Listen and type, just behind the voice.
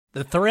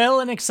The thrill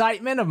and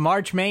excitement of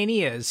March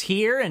Mania is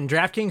here, and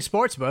DraftKings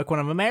Sportsbook, one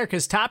of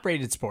America's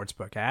top-rated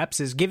sportsbook apps,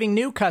 is giving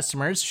new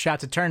customers a shot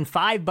to turn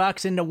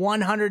 $5 into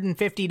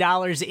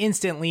 $150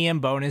 instantly in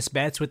bonus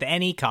bets with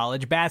any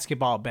college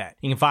basketball bet.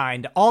 You can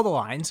find all the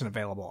lines and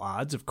available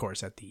odds, of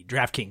course, at the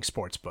DraftKings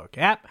Sportsbook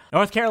app.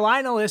 North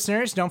Carolina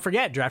listeners, don't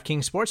forget,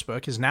 DraftKings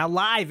Sportsbook is now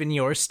live in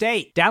your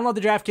state. Download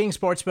the DraftKings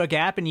Sportsbook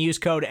app and use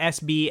code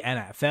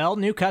SBNFL.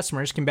 New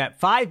customers can bet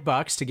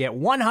 $5 to get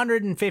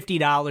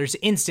 $150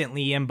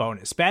 instantly in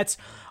bonus bets,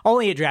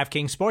 only at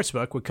DraftKings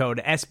Sportsbook with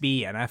code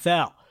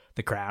SBNFL.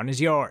 The crown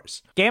is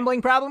yours.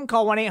 Gambling problem?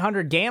 Call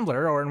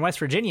 1-800-GAMBLER, or in West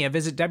Virginia,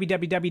 visit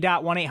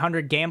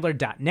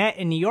www.1800gambler.net.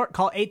 In New York,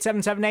 call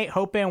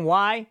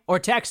 877-8-HOPE-NY or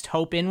text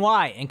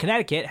HOPE-NY. In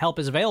Connecticut, help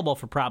is available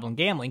for problem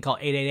gambling. Call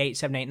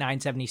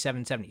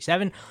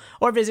 888-789-7777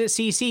 or visit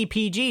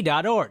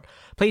ccpg.org.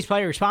 Please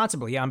play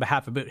responsibly on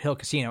behalf of Boot Hill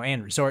Casino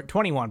and Resort.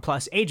 21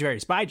 plus, age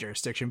varies by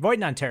jurisdiction. Void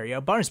in Ontario.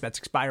 Bonus bets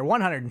expire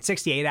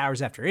 168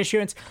 hours after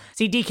issuance.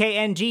 See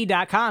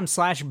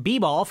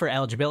dkng.com/bball for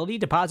eligibility,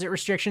 deposit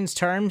restrictions,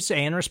 terms,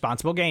 and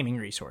responsible gaming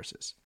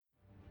resources.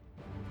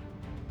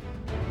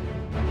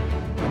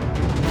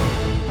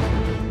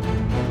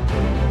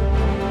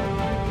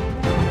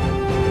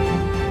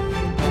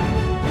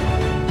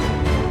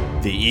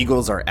 The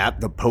Eagles are at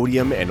the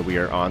podium, and we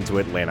are on to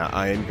Atlanta.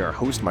 I am your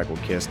host, Michael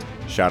Kist.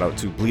 Shout out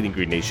to Bleeding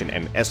Green Nation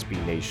and SB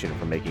Nation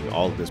for making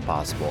all of this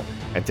possible.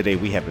 And today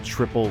we have a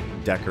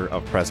triple-decker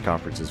of press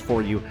conferences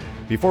for you.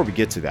 Before we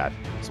get to that,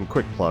 some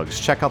quick plugs.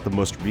 Check out the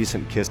most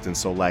recent Kist and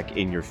Solak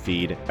in your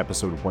feed,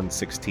 episode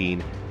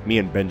 116. Me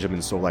and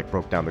Benjamin Solak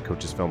broke down the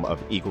coach's film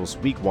of Eagles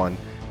Week 1,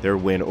 their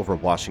win over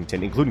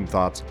Washington, including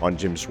thoughts on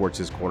Jim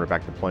Schwartz's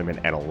cornerback deployment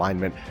and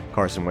alignment,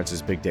 Carson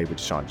Wentz's big day with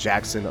Deshaun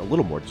Jackson, a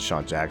little more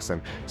Deshaun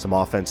Jackson, some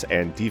offense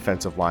and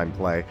defensive line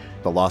play,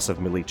 the loss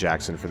of Malik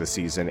Jackson for the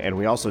season, and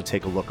we also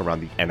take a look around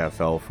the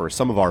NFL for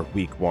some of our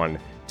Week 1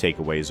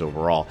 takeaways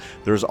overall.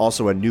 There's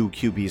also a new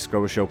QB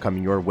Sco show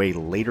coming your way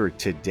later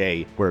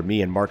today, where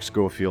me and Mark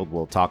Schofield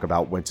will talk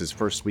about Wentz's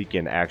first week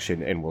in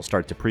action, and we'll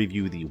start to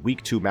preview the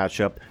Week 2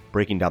 matchup,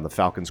 breaking down the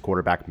Falcons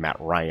quarterback Matt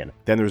Ryan.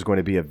 Then there's going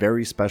to be a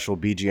very special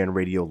BGN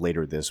radio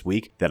later this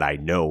week that I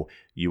know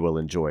you will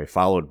enjoy,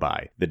 followed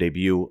by the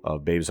debut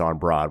of Babes on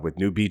Broad with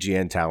new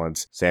BGN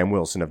talents, Sam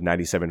Wilson of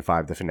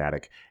 97.5 The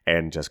Fanatic,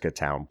 and Jessica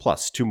Town.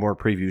 Plus, 2 more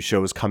preview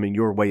shows coming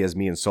your way as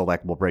me and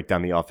Solak will break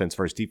down the offense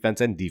versus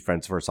defense and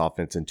defense versus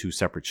offense in 2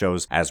 separate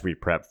shows as we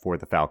prep for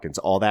the Falcons.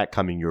 All that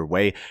coming your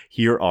way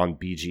here on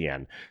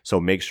BGN. So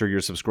make sure you're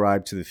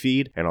subscribed to the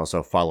feed and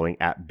also following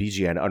at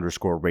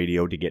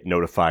BGN_radio to get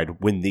notified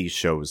when these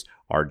shows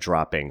are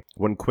dropping.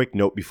 One quick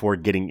note before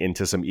getting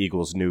into some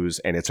Eagles news,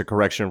 and it's a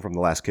correction from the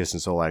last Kiss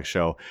and Solak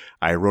show.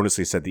 I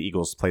erroneously said the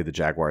Eagles play the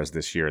Jaguars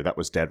this year. That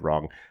was dead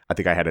wrong. I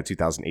think I had a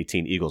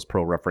 2018 Eagles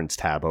Pro Reference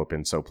tab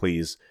open, so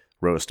please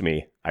roast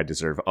me. I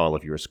deserve all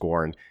of your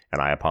scorn, and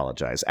I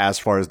apologize. As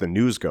far as the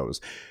news goes,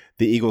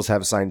 the Eagles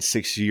have signed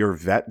 6-year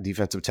vet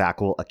defensive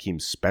tackle Akeem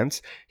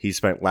Spence. He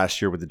spent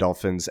last year with the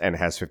Dolphins and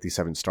has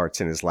 57 starts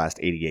in his last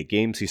 88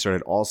 games. He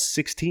started all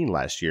 16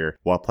 last year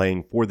while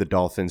playing for the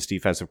Dolphins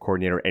defensive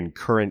coordinator and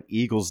current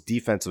Eagles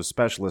defensive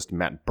specialist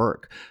Matt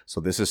Burke.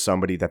 So this is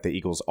somebody that the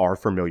Eagles are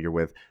familiar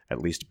with,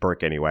 at least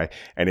Burke anyway.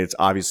 And it's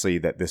obviously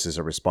that this is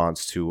a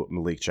response to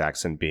Malik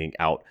Jackson being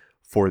out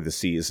for the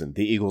season.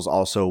 The Eagles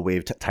also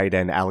waived tight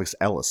end Alex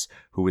Ellis,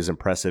 who is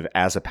impressive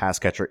as a pass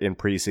catcher in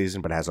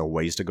preseason, but has a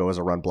ways to go as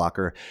a run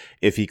blocker.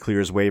 If he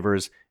clears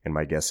waivers, and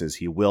my guess is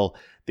he will,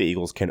 the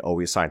Eagles can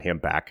always sign him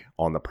back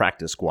on the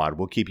practice squad.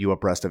 We'll keep you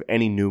abreast of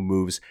any new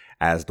moves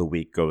as the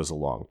week goes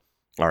along.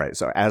 All right,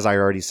 so as I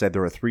already said,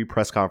 there are 3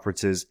 press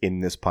conferences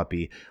in this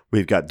puppy.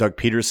 We've got Doug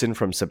Peterson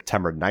from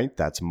September 9th,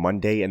 that's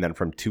Monday, and then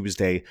from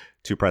Tuesday,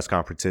 2 press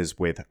conferences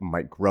with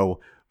Mike Groh,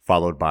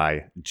 followed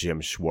by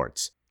Jim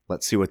Schwartz.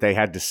 Let's see what they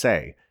had to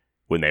say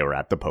when they were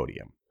at the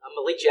podium.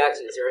 Malik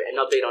Jackson, is there an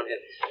update on him?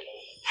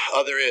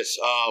 There is.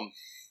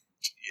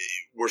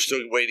 We're still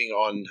waiting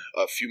on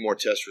a few more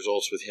test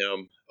results with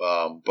him,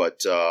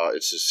 but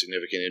it's a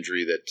significant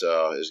injury that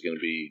is going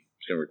to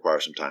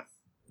require some time.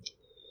 You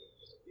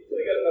think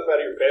you got enough out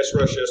of your pass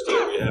rush yesterday?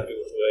 Are you happy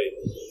with the way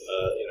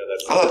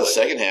I thought the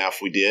second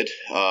half we did.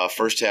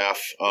 First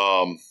half,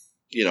 and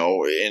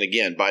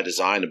again, by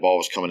design, the ball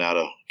was coming out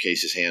of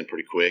Case's hand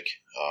pretty quick.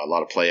 A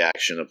lot of play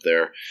action up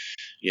there,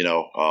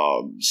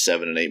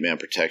 7 and 8 man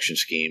protection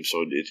scheme.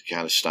 So it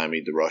kind of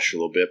stymied the rush a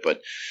little bit.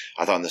 But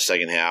I thought in the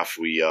second half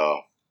we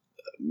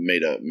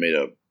made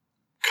a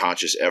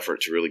conscious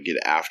effort to really get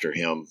after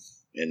him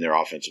in their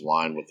offensive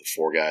line with the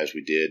 4 guys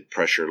we did.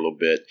 Pressure a little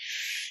bit.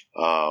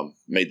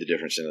 Made the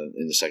difference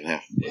in the second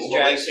half.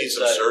 Will he see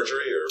some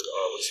surgery, or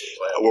what's the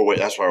plan?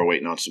 That's why we're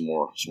waiting on some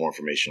more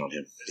information on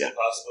him. Is it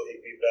possible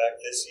he'd be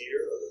back this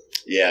year? Or?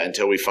 Yeah,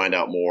 until we find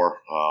out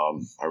more,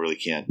 I really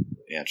can't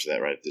answer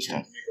that right at this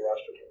time.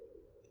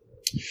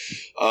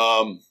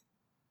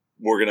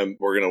 We're gonna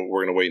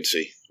wait and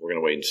see. We're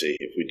gonna wait and see.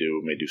 If we do,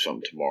 we may do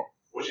something tomorrow.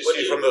 What do you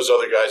see from those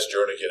other guys,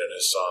 Jernigan and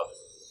his son?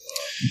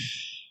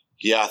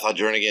 Yeah, I thought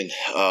Jernigan,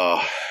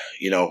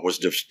 was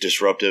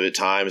disruptive at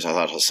times. I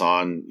thought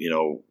Hassan,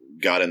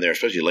 got in there,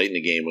 especially late in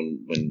the game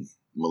when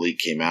Malik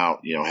came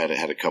out,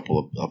 had a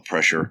couple of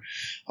pressure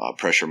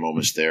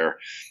moments there.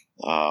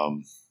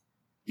 And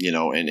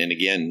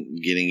again,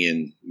 getting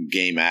in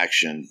game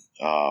action,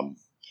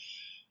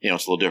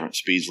 it's a little different.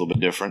 Speed's a little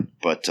bit different,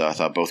 but I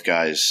thought both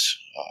guys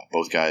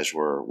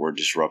were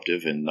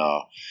disruptive, and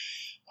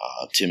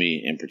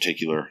Timmy in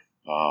particular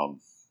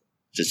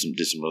did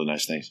some really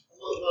nice things.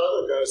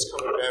 Other guys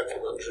coming back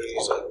from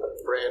injuries, like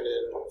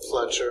Brandon,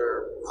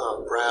 Fletcher,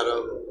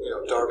 Bradham,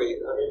 Darby.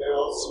 I mean, they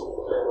all seem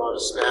to play a lot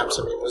of snaps.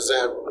 I mean, was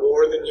that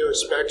more than you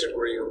expected?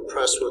 Were you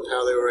impressed with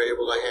how they were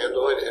able to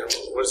handle it? And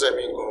what does that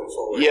mean going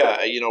forward? Yeah,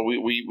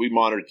 we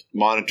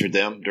monitored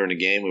them during the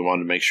game. We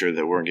wanted to make sure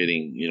that we weren't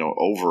getting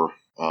over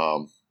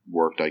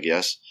worked, I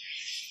guess.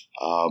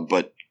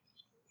 But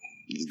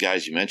the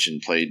guys you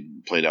mentioned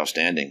played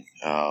outstanding.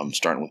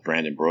 Starting with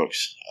Brandon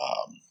Brooks,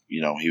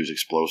 he was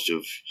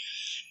explosive.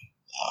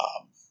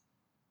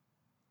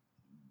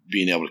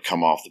 Being able to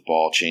come off the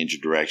ball, change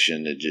of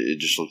direction, it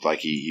just looked like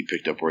he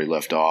picked up where he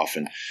left off.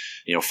 And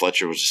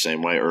Fletcher was the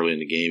same way early in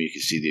the game. You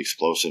could see the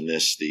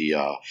explosiveness, the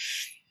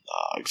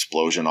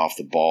explosion off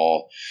the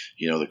ball,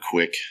 the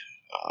quick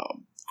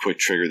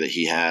trigger that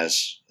he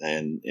has,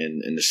 and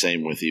the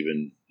same with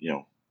even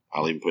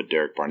I'll even put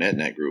Derek Barnett in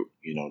that group.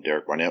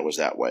 Derek Barnett was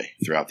that way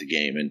throughout the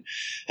game,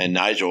 and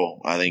Nigel,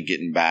 I think,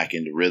 getting back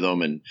into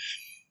rhythm and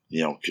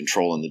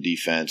controlling the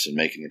defense and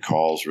making the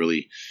calls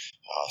really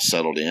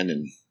settled in,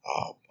 and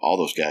all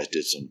those guys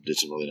did some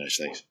really nice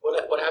things.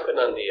 What happened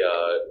on the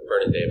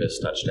Vernon Davis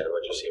touchdown?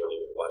 What did you see when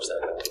you watched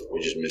that? We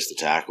just missed the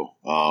tackle.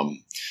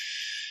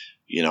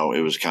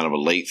 It was kind of a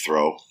late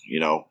throw.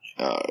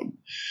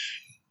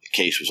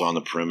 Case was on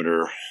the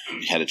perimeter.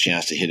 He had a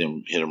chance to hit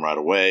him right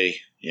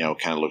away.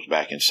 Kind of looked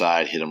back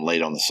inside, hit him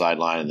late on the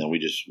sideline, and then we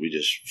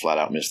just flat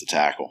out missed the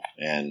tackle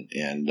and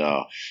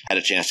had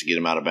a chance to get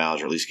him out of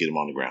bounds or at least get him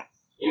on the ground.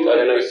 You went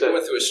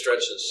through a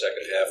stretch in the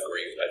second half where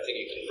I think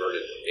you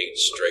converted 8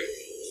 straight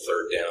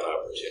third down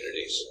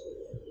opportunities.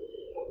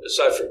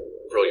 Aside from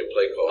brilliant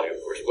play calling,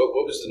 of course,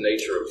 what was the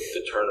nature of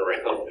the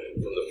turnaround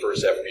from the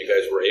first half? You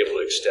guys were able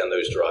to extend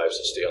those drives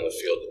and stay on the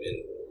field.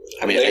 They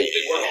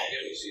weren't.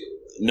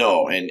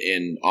 No,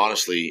 and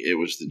honestly, it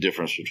was the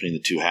difference between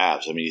the two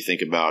halves. I mean, you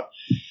think about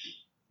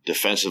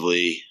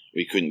defensively,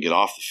 we couldn't get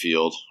off the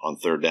field on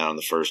third down in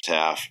the first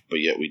half, but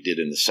yet we did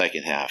in the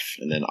second half.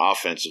 And then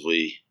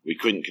offensively, we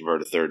couldn't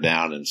convert a third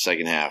down in the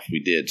second half.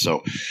 We did.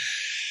 So,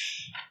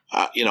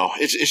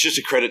 it's just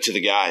a credit to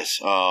the guys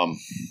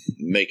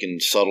making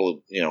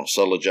subtle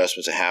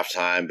adjustments at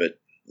halftime, but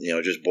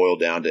just boiled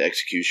down to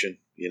execution.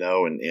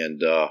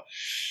 And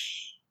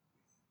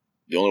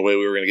the only way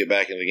we were going to get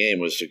back into the game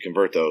was to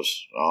convert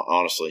those,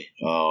 honestly.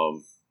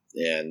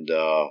 And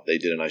they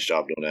did a nice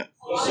job doing that.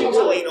 You seem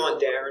to lean on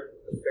Darren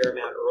a fair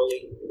amount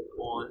early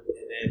on,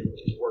 and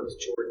then worked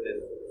Jordan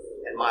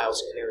and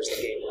Miles in there as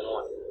the game went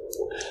on.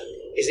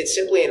 Is it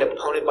simply an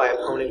opponent by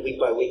opponent, week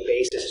by week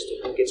basis as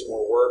to who gets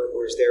more work,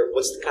 or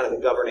what's the kind of the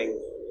governing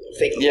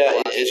thinking?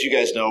 Yeah, as you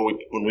guys know,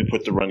 when we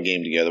put the run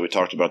game together, we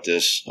talked about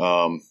this.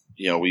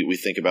 We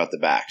think about the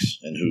backs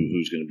and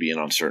who's going to be in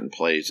on certain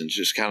plays, and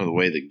just kind of the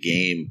way the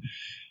game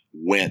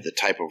went, the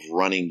type of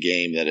running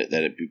game that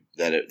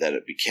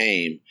it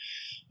became.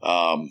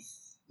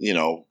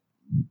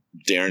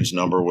 Darren's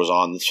number was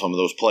on some of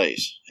those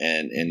plays,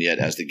 and yet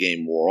as the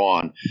game wore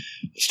on,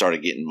 it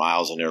started getting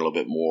Miles in there a little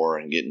bit more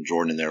and getting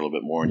Jordan in there a little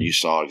bit more, and you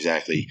saw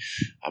exactly.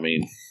 I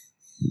mean,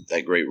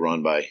 that great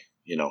run by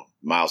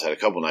Miles had a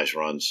couple nice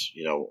runs,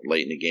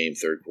 late in the game,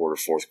 third quarter,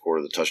 fourth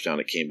quarter, the touchdown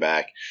that came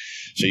back.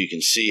 So you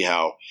can see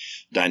how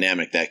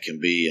dynamic that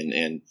can be,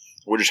 and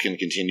we're just going to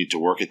continue to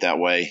work it that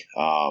way.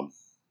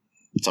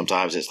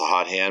 Sometimes it's the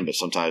hot hand, but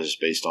sometimes it's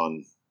based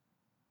on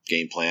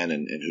game plan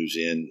and who's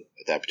in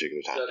at that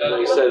particular time. I know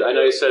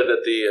you said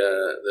that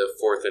the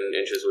fourth and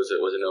inches was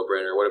a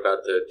no-brainer. What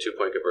about the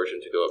 2-point conversion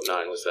to go up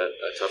 9? Was that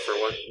a tougher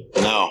one?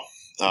 No.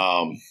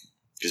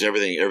 Because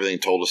everything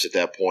told us at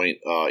that point,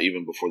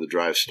 even before the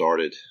drive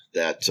started,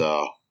 that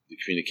the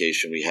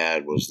communication we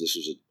had was this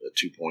was a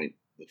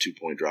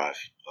 2-point drive.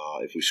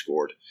 If we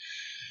scored,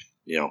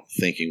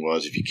 thinking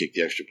was if you kick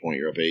the extra point,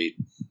 you're up 8,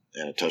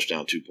 and a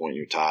touchdown 2-point,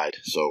 you're tied.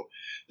 So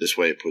this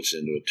way, it puts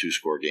into a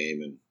 2-score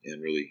game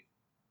and really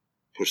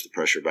push the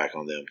pressure back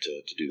on them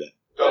to do that.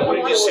 What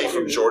did you see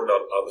from Jordan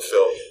on the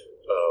film?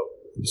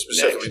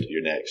 Specifically,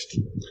 you're next.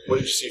 What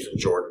did you see from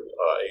Jordan?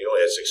 He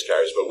only had 6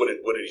 carries, but what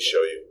did he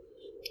show you?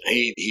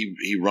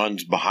 He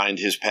runs behind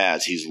his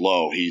pads. He's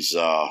low. He's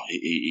a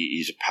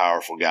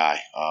powerful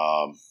guy.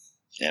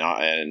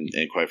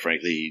 And quite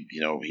frankly,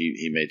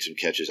 he made some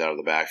catches out of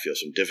the backfield,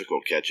 some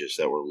difficult catches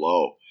that were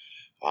low,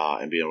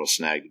 and being able to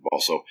snag the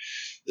ball. So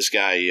this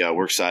guy,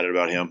 we're excited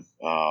about him.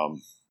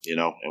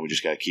 And we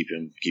just got to keep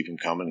him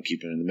coming and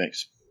keep him in the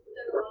mix.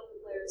 A lot of the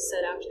players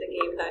said after the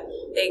game that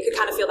they could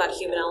kind of feel that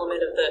human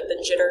element of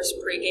the jitters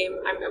pregame.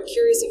 I'm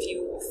curious if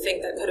you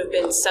think that could have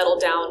been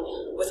settled down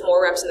with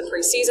more reps in the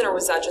preseason, or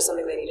was that just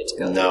something they needed to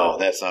go through? No,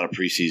 that's not a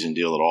preseason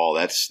deal at all.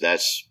 That's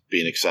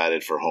being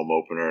excited for home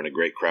opener and a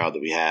great crowd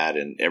that we had,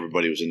 and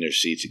everybody was in their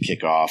seats at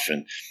kickoff,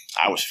 and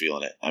I was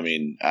feeling it. I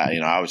mean,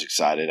 I was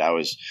excited. I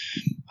was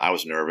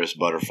nervous,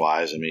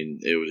 butterflies. I mean,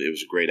 it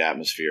was a great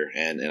atmosphere,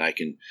 and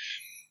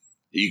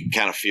you can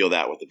kind of feel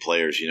that with the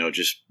players,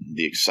 just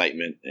the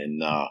excitement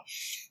and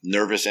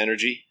nervous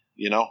energy,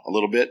 a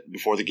little bit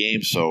before the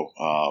game. So,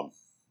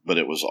 but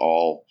it's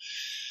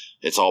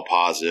all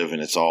positive,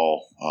 and it's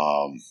all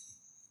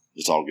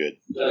good.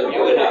 You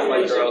and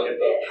Mike Groh. At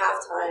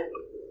halftime,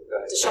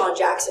 Deshaun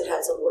Jackson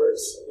had some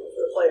words for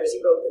the players. He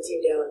broke the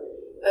team down.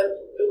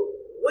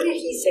 What did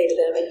he say to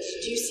them? And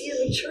do you see a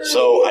maturity?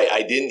 So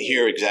I didn't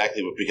hear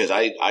exactly, because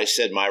I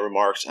said my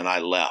remarks and I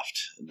left.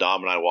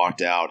 Dom and I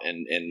walked out,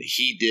 and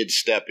he did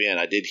step in.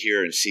 I did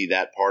hear and see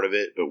that part of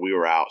it, but we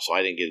were out, so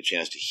I didn't get a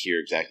chance to hear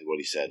exactly what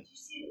he said.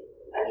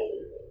 I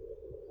mean,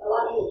 a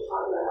lot of people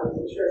talk about how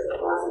he's mature. The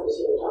last time we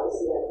were talking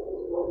to that.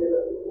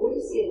 What do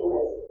you see him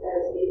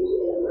as maybe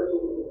an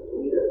emerging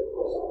leader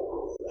or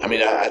something? I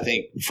mean, I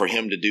think for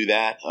him to do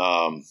that,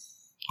 of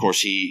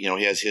course, he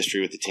has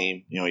history with the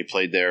team. He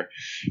played there,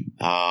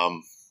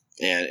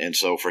 and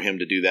so for him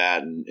to do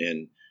that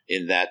and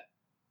in that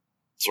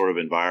sort of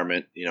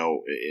environment,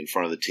 in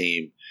front of the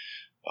team,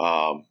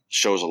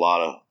 shows a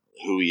lot of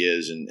who he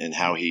is and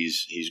how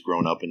he's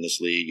grown up in this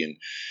league.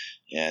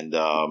 And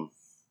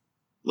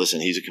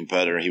listen, he's a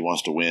competitor. He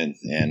wants to win,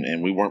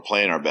 and we weren't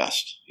playing our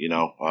best.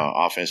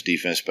 Offense,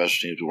 defense,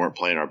 special teams, we weren't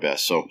playing our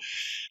best. So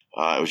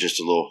it was just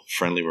a little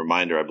friendly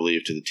reminder, I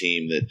believe, to the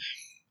team that.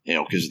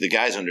 Because the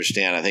guys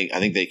understand. I think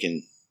they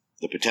can.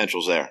 The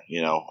potential's there.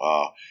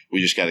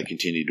 We just got to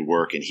continue to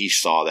work, and he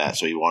saw that,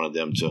 so he wanted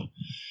them to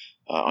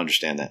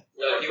understand that.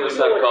 You and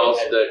Mike Groh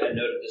had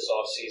noted this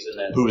offseason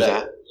that who was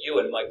that? You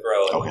and Mike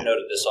Groh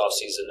noted this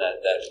offseason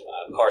that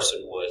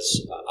Carson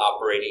was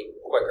operating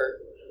quicker,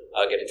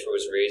 getting through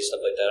his reads,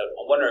 stuff like that.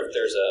 I wonder if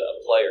there's a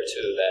play or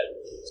two that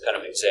is kind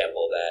of an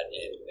example of that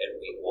in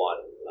week one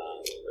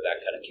where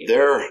that kind of came.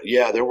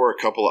 There were a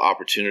couple of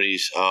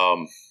opportunities.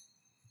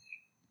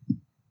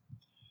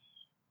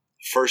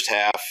 First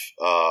half,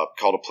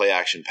 called a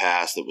play-action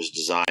pass that was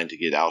designed to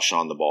get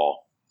Alshon the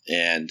ball.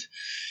 And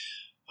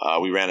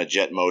we ran a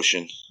jet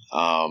motion,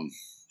 and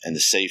the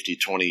safety,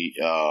 20,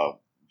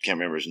 can't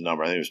remember his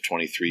number, I think it was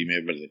 23,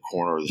 maybe in the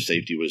corner, or the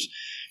safety was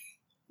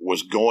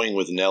going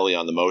with Nelly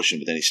on the motion,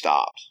 but then he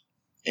stopped.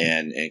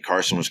 And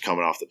Carson was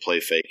coming off the play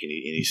fake, and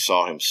he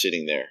saw him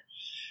sitting there.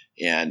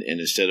 And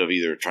instead of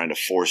either trying to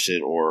force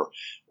it or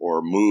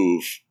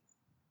move,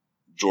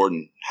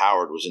 Jordan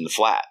Howard was in the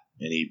flat.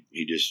 And he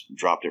just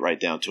dropped it right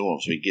down to him.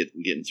 So he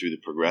getting through the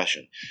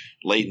progression.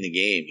 Late in the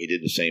game, he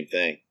did the same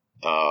thing.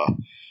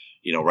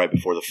 Right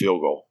before the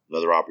field goal,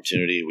 another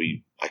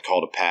opportunity. I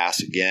called a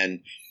pass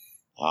again.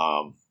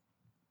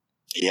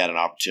 He had an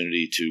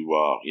opportunity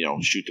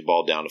to shoot the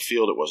ball down the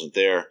field. It wasn't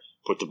there.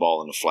 Put the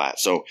ball in the flat.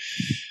 So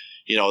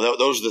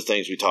those are the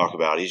things we talk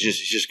about. He's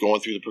just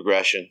going through the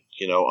progression.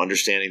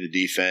 Understanding the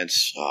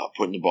defense,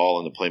 putting the ball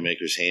in the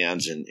playmaker's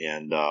hands, and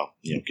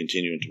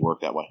continuing to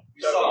work that way.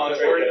 You saw Andre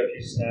get a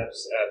few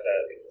snaps at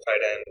that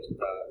tight end,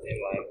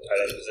 inline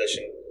tight end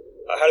position.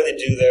 How did they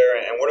do there,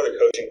 and what are the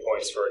coaching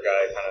points for a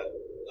guy kind of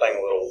playing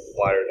a little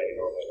wider than he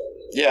normally does?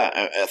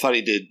 Yeah, I thought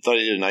he did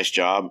a nice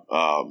job.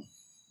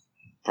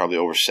 Probably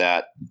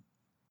oversat,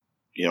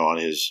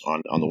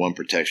 on the one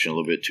protection a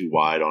little bit too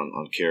wide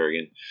on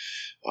Kerrigan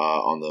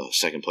on the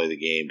second play of the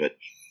game, but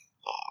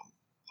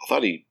I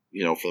thought he,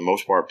 for the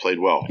most part, played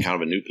well. Kind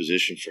of a new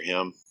position for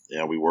him.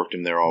 We worked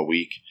him there all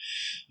week.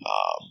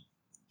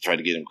 Tried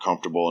to get him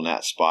comfortable in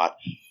that spot.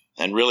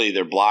 And really,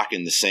 they're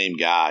blocking the same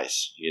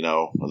guys,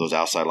 those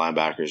outside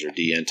linebackers or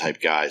DN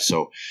type guys.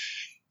 So,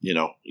 he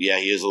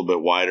is a little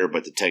bit wider,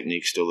 but the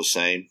technique's still the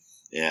same.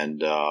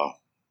 And,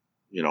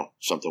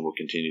 something we'll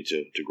continue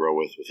to grow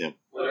with him.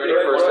 Were there any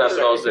first half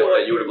calls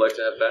that you would have liked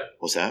to have back?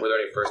 What's that? Were there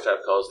any first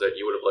half calls that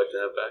you would have liked to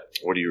have back?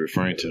 What are you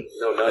referring to?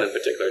 No, none in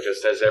particular.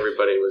 Just as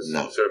everybody was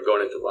sort of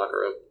going into the locker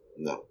room.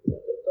 No.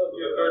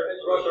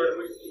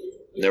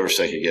 Never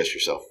second guess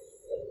yourself.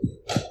 In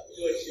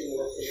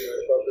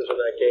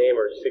that game,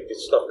 or do you think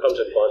this stuff comes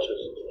in bunches?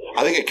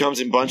 I think it comes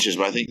in bunches,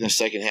 but I think in the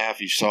second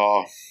half you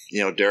saw,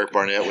 Derek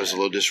Barnett was a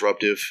little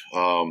disruptive.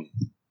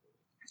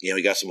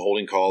 He got some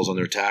holding calls on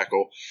their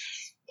tackle.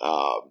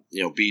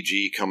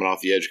 BG coming off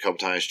the edge a couple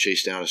times,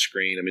 chased down a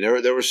screen. I mean,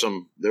 there was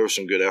some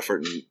good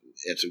effort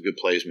and some good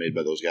plays made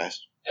by those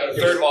guys. The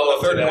third one,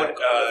 with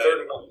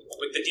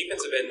the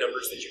defensive end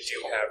numbers that you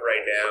do have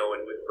right now,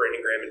 and with Brandon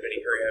Graham and Benny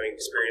Curry having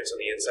experience on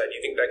the inside, do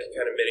you think that could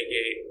kind of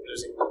mitigate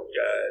losing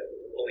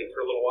Malik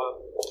for a little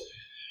while?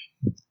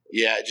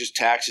 Yeah, it just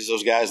taxes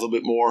those guys a little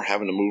bit more,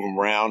 having to move them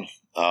around.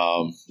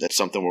 That's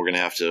something we're going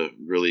to have to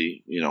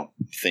really,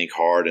 think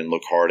hard and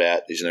look hard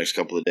at these next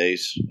couple of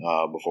days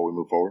before we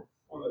move forward.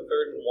 On the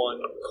 3rd and 1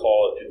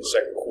 call in the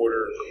second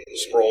quarter, the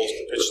pitch to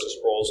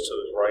Sproles to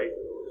his right.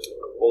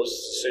 What was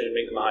the decision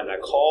making behind that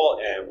call,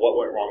 and what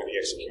went wrong in the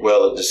execution?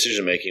 Well, the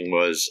decision making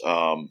was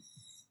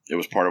it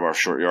was part of our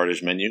short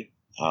yardage menu,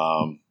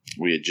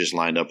 We had just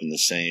lined up in the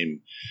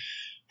same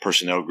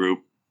personnel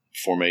group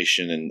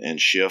formation and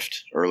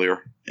shift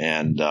earlier,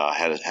 and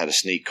had a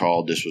sneak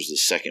call. This was the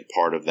second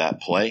part of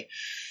that play,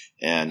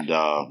 and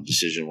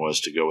decision was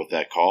to go with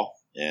that call,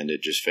 and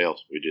it just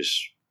failed. We just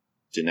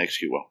didn't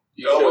execute well.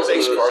 What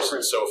makes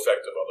Carson so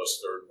effective on those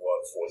 3rd and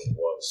 1, 4th and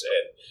 1s,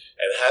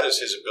 and how does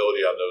his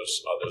ability on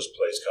those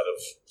plays kind of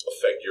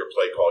affect your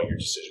play call, your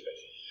decision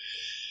making?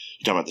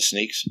 You talking about the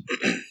sneaks?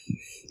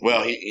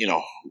 Well,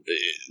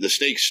 the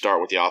sneaks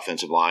start with the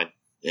offensive line,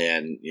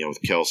 and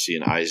with Kelsey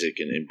and Isaac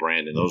and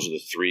Brandon, those are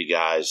the 3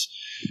 guys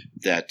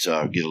that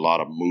get a lot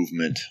of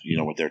movement,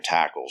 with their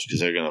tackles, because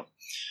they're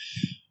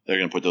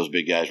gonna put those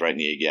big guys right in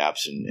the A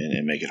gaps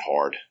and make it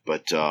hard.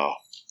 But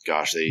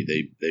gosh,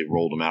 they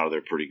rolled them out of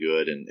there pretty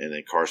good, and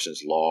then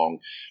Carson's long,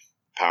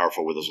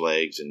 powerful with his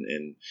legs,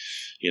 and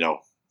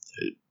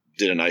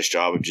did a nice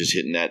job of just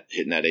hitting that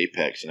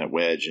apex and that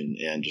wedge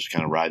and just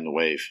kind of riding the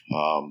wave.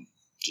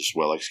 Just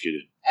well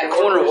executed. At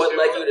corner, what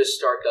led you to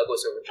start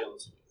Douglas over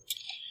Jones?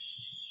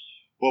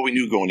 Well, we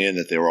knew going in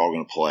that they were all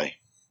going to play.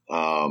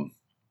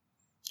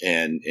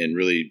 And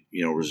really,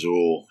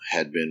 Rasul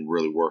had been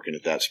really working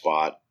at that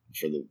spot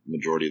for the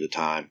majority of the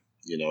time,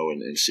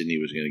 and Sydney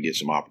was going to get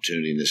some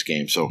opportunity in this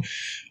game. So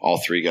all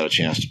 3 got a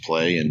chance to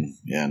play, and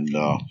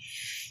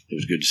it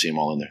was good to see them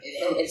all in there.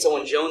 And so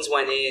when Jones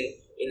went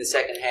in the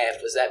second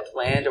half, was that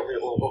planned, or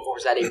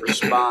was that a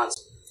response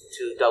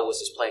to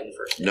Douglas's play in the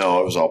first half? No,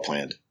 it was all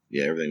planned.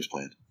 Yeah, everything was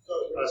planned.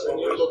 When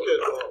you look at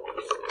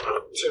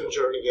Tim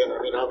Jernigan,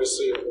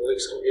 obviously if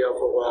Malik's going to be out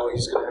for a while,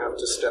 he's going to have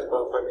to step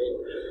up.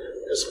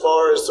 As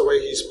far as the way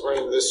he's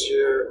playing this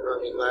year,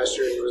 last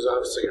year he was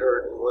obviously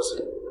hurt and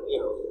wasn't,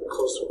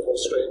 close to full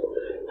strength.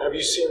 Have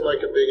you seen like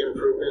a big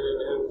improvement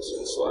in him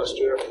since last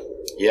year?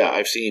 Yeah,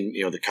 I've seen,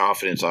 the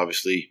confidence,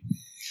 obviously,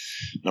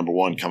 number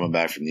 1, coming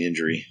back from the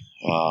injury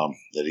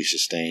that he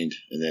sustained,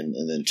 and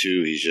then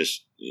 2,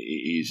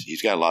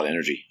 he's got a lot of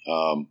energy.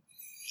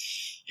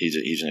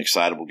 He's an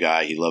excitable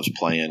guy. He loves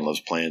playing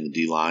the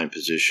D-line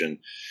position.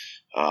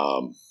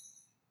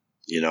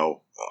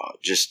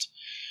 Just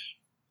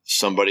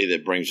somebody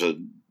that brings a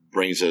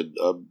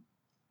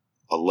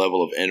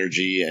level of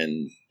energy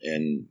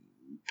and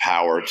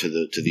power to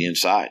the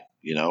inside,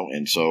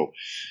 and so,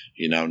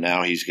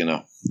 now he's going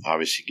to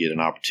obviously get an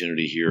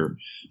opportunity here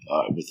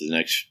with the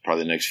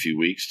next few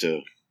weeks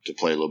to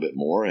play a little bit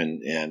more,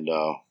 and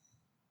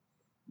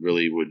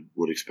really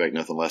would expect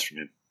nothing less from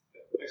him.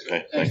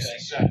 Okay,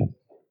 thanks.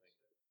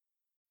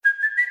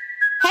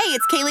 Hey,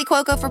 it's Kaylee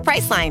Cuoco for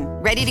Priceline.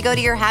 Ready to go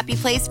to your happy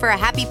place for a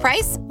happy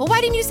price? Well,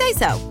 why didn't you say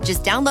so?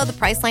 Just download the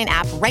Priceline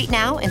app right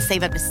now and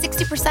save up to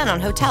 60% on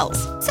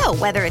hotels. So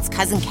whether it's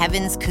Cousin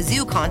Kevin's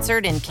Kazoo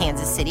Concert in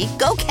Kansas City,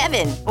 go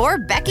Kevin, or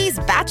Becky's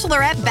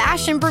Bachelorette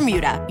Bash in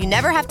Bermuda, you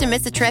never have to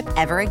miss a trip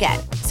ever again.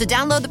 So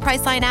download the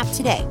Priceline app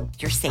today.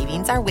 Your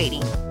savings are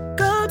waiting.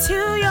 Go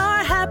to your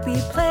happy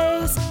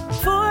place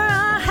for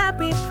a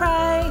happy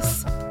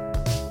price.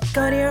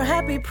 Go to your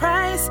happy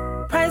price,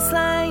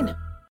 Priceline.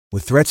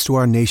 With threats to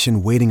our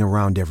nation waiting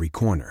around every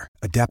corner,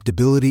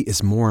 adaptability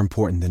is more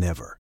important than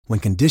ever. When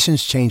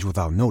conditions change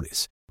without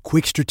notice,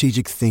 quick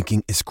strategic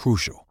thinking is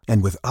crucial.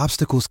 And with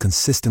obstacles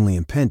consistently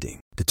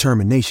impending,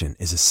 determination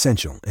is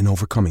essential in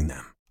overcoming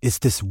them. It's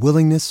this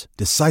willingness,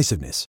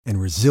 decisiveness, and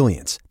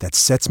resilience that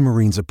sets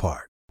Marines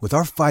apart. With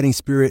our fighting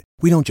spirit,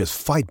 we don't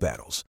just fight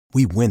battles,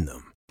 we win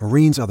them.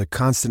 Marines are the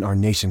constant our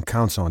nation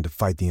counts on to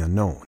fight the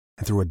unknown.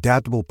 And through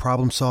adaptable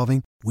problem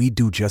solving, we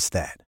do just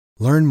that.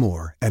 Learn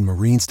more at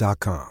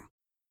Marines.com.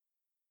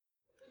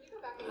 When you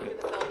go back and look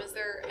at the film, is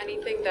there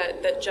anything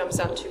that jumps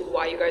out to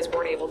why you guys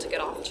weren't able to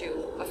get off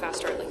to a fast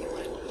start like you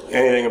wanted?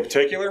 Anything in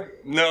particular?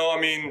 No,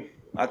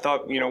 I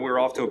thought, we were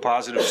off to a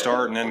positive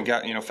start and then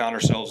found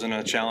ourselves in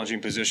a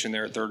challenging position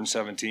there at 3rd and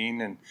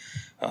 17.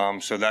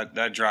 And so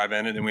that drive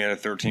ended, and we had a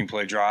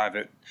 13-play drive.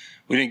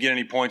 We didn't get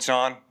any points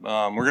on.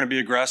 We're going to be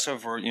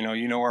aggressive, or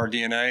our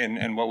DNA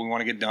and what we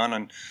want to get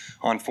done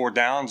on 4th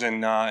downs,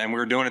 and we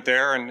were doing it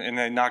there, and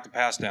they knocked the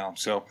pass down.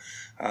 So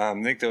I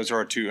think those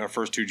are our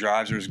first 2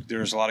 drives.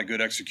 There's a lot of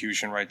good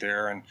execution right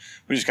there, and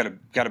we just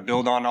got to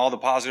build on all the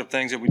positive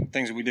things that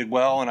we did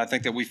well, and I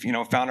think that we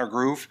found our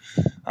groove.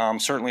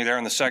 Certainly there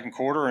in the second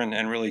quarter,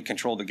 and really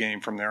controlled the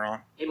game from there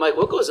on. Hey, Mike,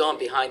 what goes on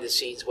behind the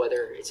scenes,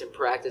 whether it's in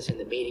practice, in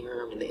the meeting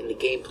room, in the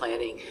game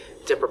planning,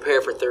 to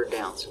prepare for 3rd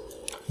downs?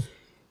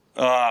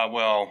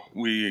 Well,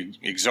 we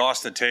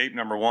exhaust the tape,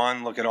 number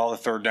 1, look at all the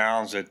 3rd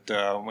downs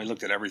that we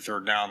looked at every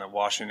 3rd down that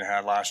Washington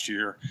had last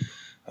year.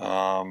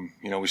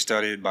 We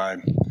studied by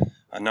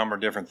a number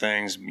of different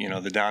things,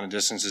 the down and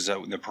distances,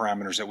 the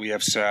parameters that we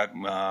have set,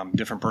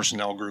 different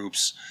personnel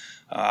groups.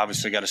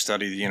 Obviously got to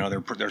study,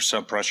 their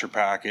sub-pressure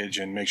package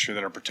and make sure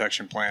that our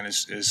protection plan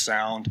is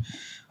sound,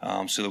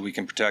 so that we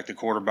can protect the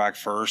quarterback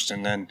first,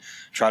 and then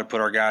try to put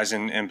our guys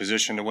in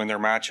position to win their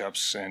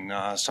matchups.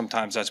 And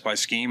sometimes that's by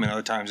scheme, and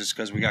other times it's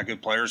because we got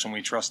good players and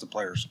we trust the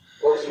players.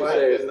 What would you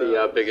say is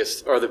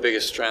the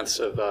biggest strengths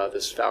of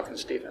this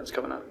Falcons defense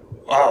coming up?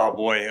 Oh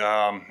boy,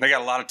 they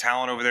got a lot of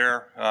talent over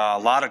there, a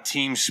lot of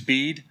team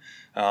speed.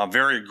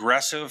 very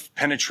aggressive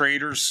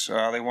penetrators.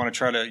 They want to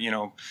try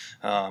to,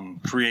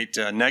 create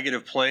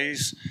negative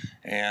plays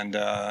and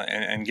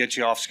get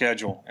you off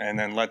schedule, and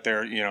then let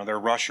their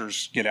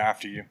rushers get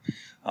after you.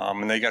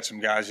 And they got some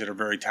guys that are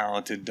very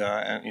talented,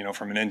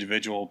 from an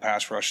individual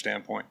pass rush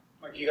standpoint.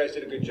 Mike, you guys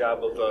did a good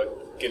job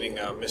of getting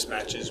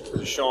mismatches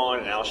with Sean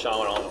and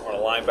Alshon on a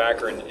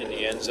linebacker in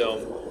the end zone.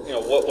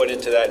 What went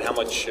into that, and how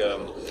much,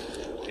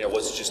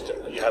 was it just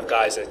you have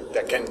guys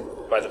that can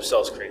by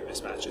themselves create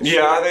mismatches?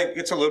 Yeah, I think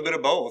it's a little bit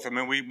of both. I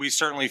mean, we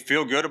certainly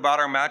feel good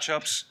about our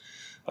matchups,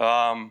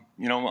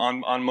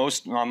 on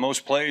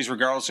most plays,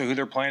 regardless of who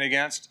they're playing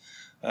against.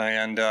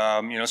 And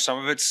some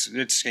of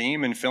it's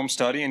scheme and film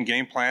study and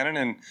game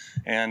planning,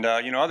 and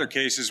other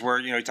cases where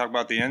you talk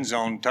about the end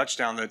zone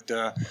touchdown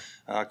that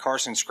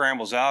Carson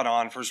scrambles out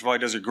on. First of all, he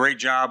does a great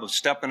job of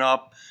stepping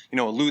up,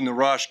 eluding the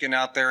rush, getting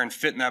out there and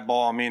fitting that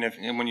ball. I mean,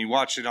 when you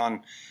watch it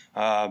on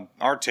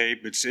our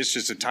tape, it's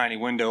just a tiny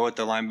window at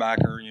the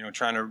linebacker,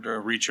 trying to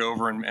reach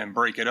over and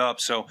break it up.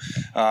 So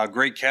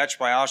great catch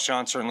by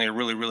Alshon, certainly a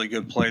really, really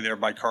good play there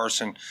by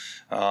Carson.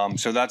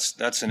 So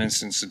that's an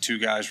instance of two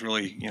guys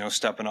really,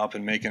 stepping up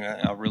and making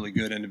a really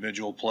good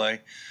individual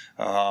play.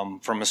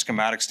 From a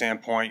schematic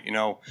standpoint,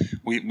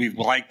 we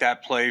liked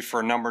that play for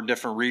a number of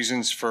different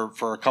reasons,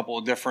 for a couple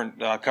of different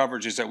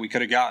coverages that we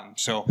could have gotten.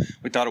 So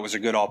we thought it was a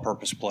good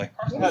all-purpose play.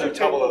 Had a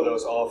couple of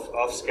those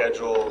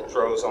off-schedule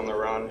throws on the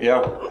run.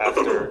 Yeah.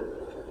 After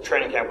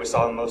training camp, we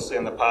saw him mostly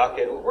in the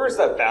pocket. Where's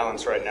that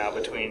balance right now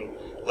between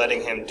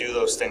letting him do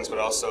those things, but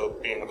also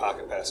being a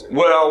pocket passer?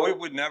 Well, we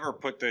would never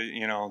put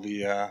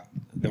the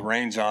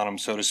reins on him,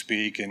 so to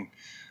speak, and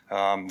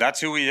that's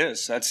who he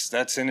is.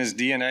 That's in his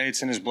DNA.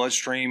 It's in his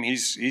bloodstream.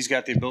 He's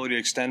got the ability to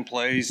extend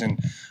plays, and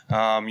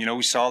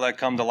we saw that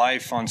come to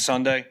life on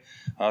Sunday.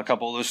 A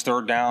couple of those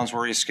third downs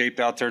where he escaped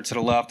out there to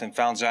the left and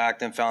found Zach,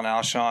 then found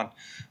Alshon.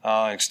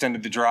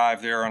 Extended the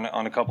drive there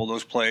on a couple of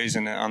those plays,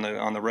 and on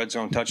the red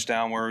zone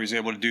touchdown where he was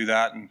able to do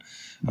that. And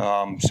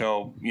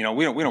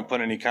we don't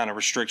put any kind of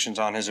restrictions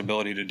on his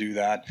ability to do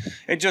that.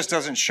 It just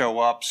doesn't show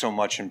up so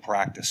much in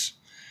practice.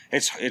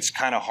 It's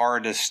kind of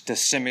hard to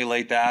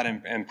simulate that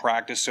in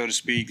practice, so to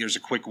speak. There's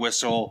a quick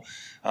whistle.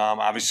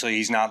 Obviously,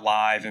 he's not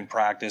live in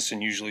practice,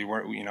 and usually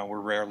we're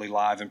rarely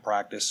live in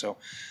practice. So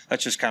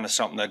that's just kind of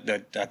something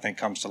that I think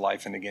comes to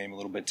life in the game a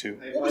little bit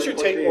too. What was your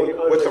take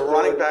with the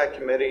running back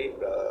committee?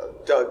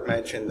 Doug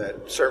mentioned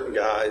that certain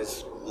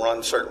guys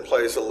run certain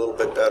plays a little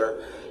bit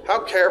better. How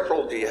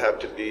careful do you have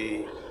to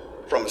be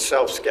from a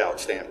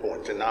self-scout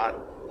standpoint to not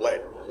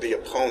let the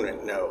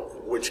opponent know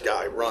which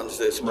guy runs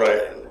this play?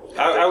 Right.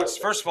 I would,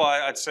 first of all,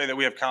 I'd say that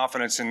we have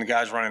confidence in the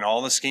guys running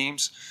all the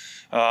schemes.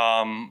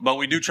 But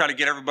we do try to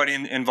get everybody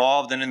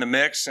involved and in the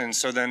mix, and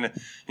so then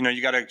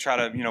you got to try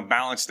to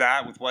balance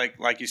that with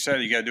like you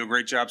said, you got to do a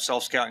great job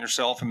self-scouting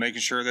yourself and making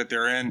sure that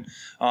they're in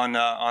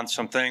on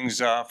some things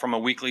from a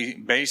weekly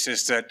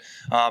basis that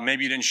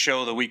maybe you didn't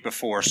show the week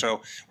before.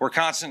 So we're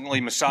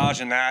constantly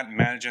massaging that and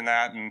managing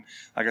that, and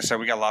like I said,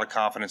 we got a lot of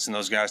confidence in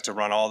those guys to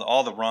run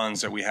all the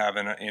runs that we have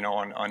in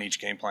on each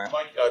game plan.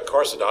 Mike,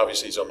 Carson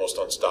obviously is almost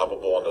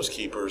unstoppable on those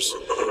keepers.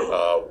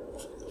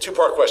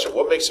 Two-part question.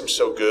 What makes him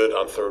so good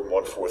on 3rd and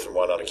 1, 4th and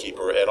 1 on a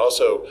keeper? And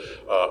also,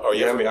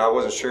 I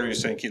wasn't sure you were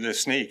saying the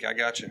sneak. I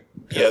got you.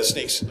 Yeah, the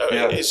sneaks.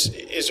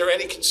 Is there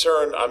any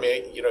concern? I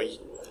mean,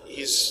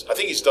 he's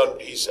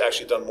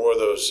actually done more of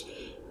those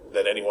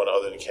than anyone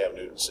other than Cam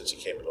Newton since he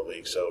came in the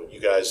league. So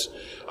you guys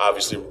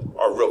obviously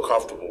are real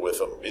comfortable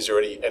with him. Is there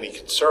any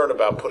concern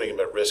about putting him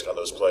at risk on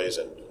those plays,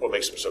 and what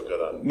makes him so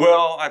good on it?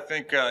 Well, I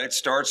think it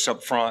starts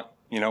up front,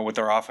 with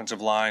our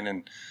offensive line,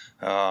 and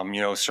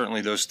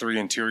certainly those 3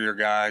 interior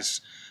guys.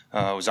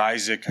 It was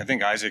Isaac. I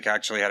think Isaac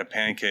actually had a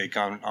pancake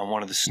on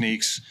one of the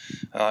sneaks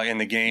in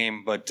the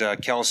game. But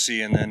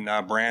Kelsey and then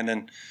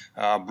Brandon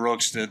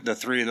Brooks, the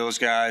 3 of those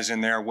guys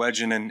in there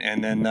wedging,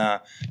 and then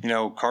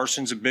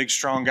Carson's a big,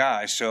 strong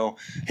guy. So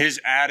his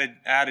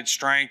added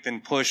strength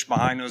and push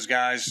behind those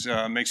guys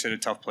makes it a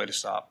tough play to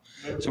stop.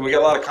 So we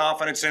got a lot of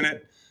confidence in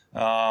it.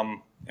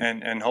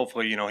 And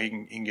hopefully, he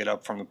can get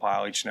up from the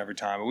pile each and every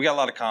time. But we got a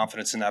lot of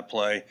confidence in that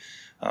play,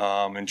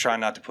 and try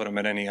not to put him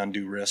at any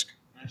undue risk.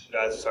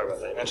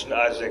 You mentioned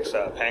Isaac's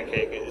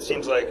pancake. It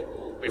seems like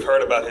we've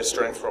heard about his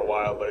strength for a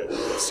while, but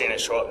seeing it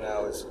show up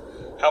now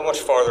how much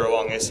farther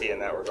along is he in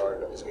that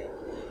regard of his game?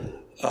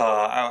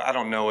 I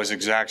don't know his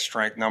exact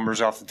strength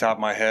numbers off the top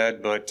of my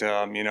head, but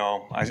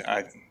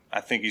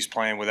I think he's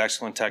playing with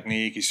excellent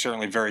technique. He's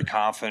certainly very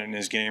confident in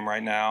his game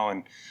right now,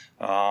 and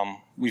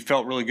we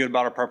felt really good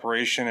about our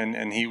preparation,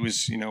 and he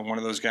was, one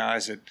of those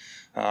guys that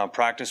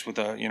practiced with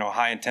a,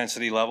 high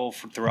intensity level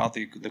throughout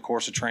the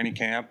course of training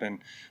camp, and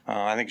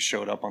I think it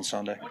showed up on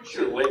Sunday. What's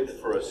your length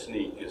for a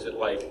sneak? Is it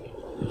like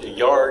a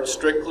yard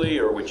strictly,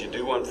 or would you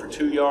do one for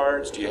 2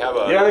 yards? Do you have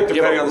a I think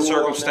depending on the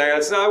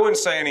circumstance. I wouldn't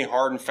say any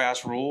hard and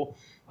fast rule.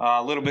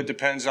 A little bit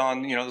depends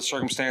on the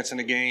circumstance in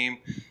the game.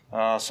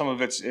 Some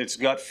of it's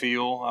gut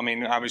feel. I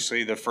mean,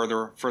 obviously, the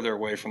further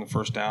away from the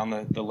first down,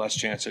 the less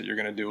chance that you're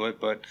going to do it.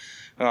 But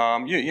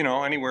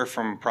anywhere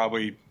from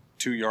probably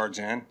 2 yards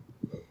in,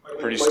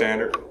 pretty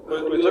standard.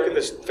 When we look at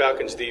this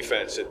Falcons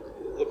defense,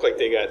 looked like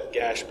they got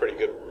gashed pretty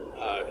good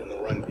in the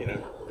run,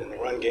 in the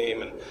run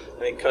game, and I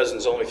think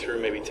Cousins only threw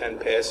maybe 10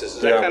 passes.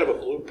 Is that kind of a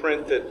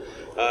blueprint that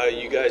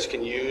you guys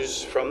can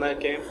use from that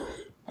game?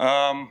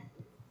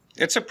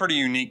 It's a pretty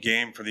unique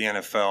game for the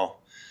NFL.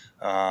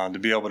 To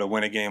be able to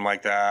win a game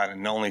like that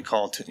and only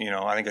call,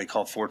 I think they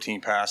called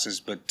 14 passes,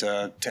 but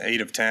to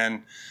 8 of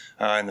 10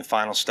 in the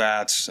final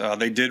stats.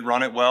 They did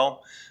run it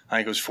well. I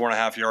think it was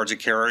 4.5 yards a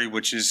carry,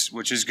 which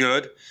is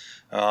good,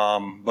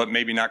 but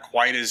maybe not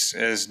quite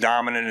as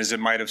dominant as it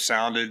might have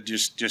sounded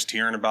just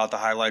hearing about the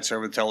highlights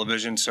over the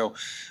television. So,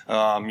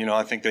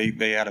 I think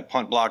they had a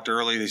punt blocked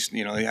early.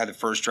 They had the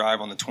first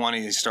drive on the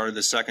 20. They started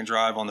the second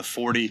drive on the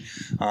 40.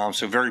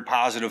 So very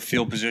positive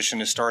field position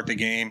to start the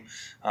game,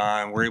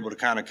 and we're able to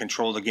kind of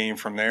control the game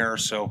from there.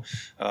 So,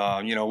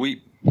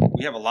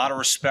 we have a lot of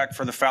respect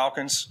for the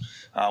Falcons.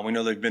 We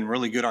know they've been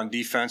really good on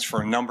defense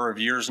for a number of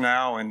years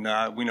now, and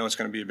we know it's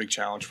going to be a big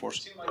challenge for us.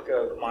 It seemed like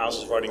Miles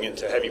was running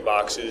into heavy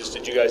boxes.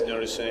 Did you guys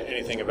notice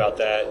anything about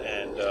that?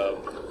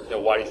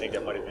 And why do you think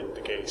that might have been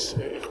the case?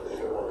 If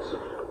it was?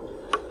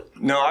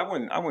 No, I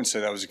wouldn't say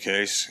that was the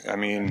case. I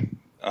mean,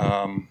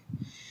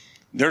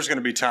 there's going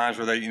to be times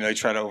where they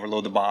try to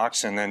overload the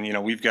box, and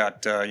then we've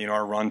got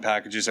our run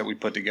packages that we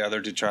put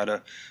together to try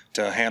to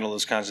handle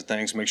those kinds of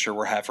things, make sure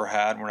we're hat for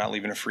hat and we're not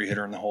leaving a free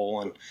hitter in the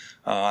hole. And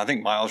I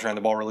think Miles ran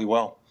the ball really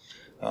well.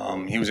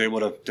 He was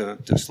able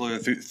to slow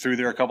through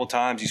there a couple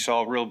times. You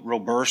saw a real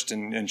burst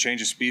and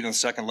change of speed on the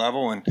second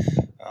level, and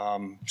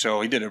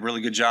so he did a really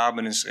good job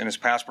in his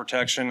pass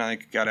protection. I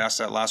think I got asked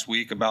that last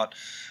week about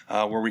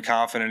were we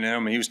confident in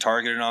him, and he was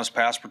targeted on his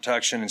pass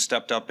protection and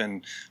stepped up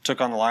and took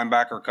on the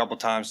linebacker a couple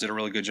times, did a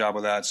really good job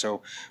of that.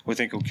 So we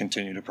think he'll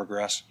continue to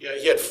progress. Yeah,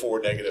 he had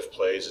 4 negative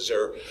plays. Is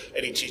there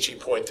any teaching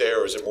point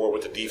there, or is it more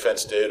what the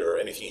defense did, or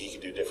anything he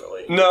can do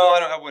differently? No,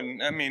 I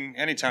wouldn't. I mean,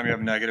 anytime you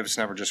have negative, it's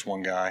never just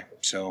one guy.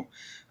 So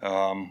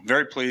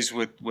very pleased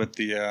with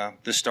the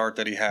start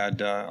that he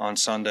had on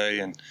Sunday,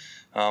 and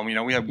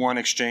we had one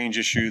exchange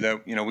issue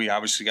that we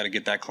obviously got to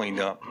get that cleaned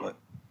up. But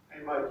hey,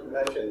 Mike, you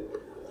mentioned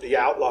the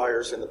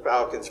outliers in the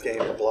Falcons game,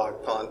 the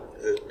block punt,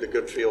 the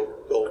good field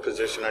goal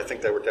position. I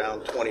think they were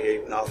down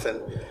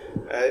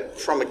 28-0.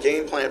 From a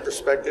game plan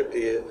perspective,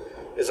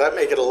 does that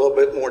make it a little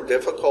bit more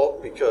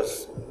difficult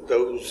because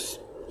those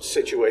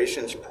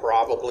situations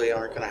probably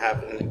aren't going to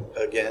happen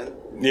again?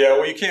 Yeah,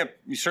 well,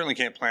 you certainly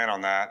can't plan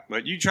on that,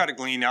 but you try to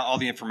glean out all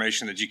the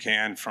information that you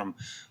can from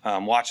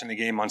watching the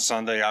game on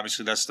Sunday.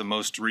 Obviously, that's the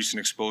most recent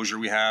exposure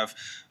we have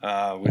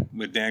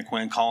with Dan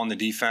Quinn calling the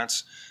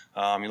defense.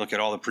 You look at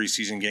all the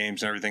preseason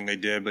games and everything they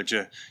did, but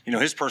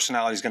his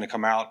personality is going to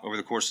come out over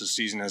the course of the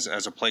season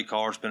as a play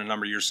caller. It's been a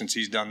number of years since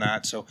he's done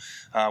that, so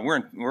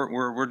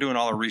we're doing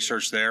all the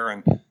research there.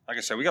 And like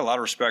I said, we got a lot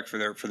of respect for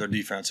their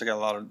defense. They got a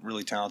lot of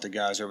really talented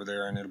guys over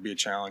there, and it'll be a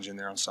challenge in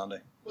there on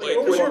Sunday.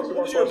 What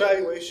was your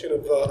evaluation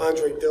of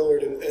Andre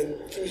Dillard, and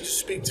can you just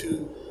speak to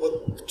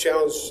what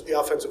challenge the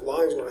offensive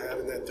line is going to have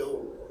in that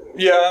dome?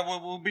 Yeah,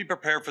 we'll be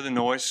prepared for the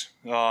noise.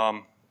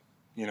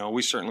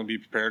 We certainly be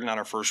prepared. Not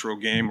our first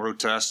road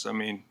test. I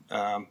mean,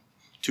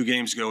 2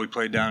 games ago we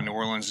played down in New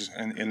Orleans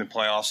in the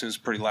playoffs. It was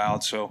pretty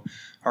loud, so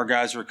our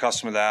guys are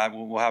accustomed to that.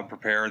 We'll have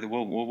prepared.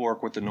 We'll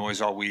work with the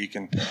noise all week.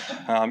 And,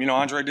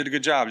 Andre did a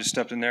good job. Just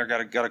stepped in there,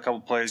 got a couple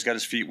plays, got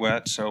his feet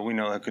wet, so we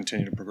know they'll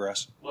continue to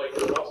progress. Mike,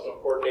 you're also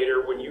a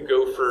coordinator. When you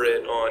go for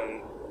it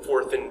on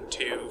 4th and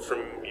 2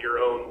 from your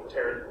own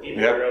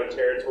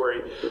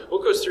territory,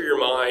 what goes through your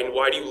mind?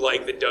 Why do you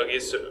like that Doug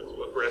is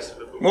so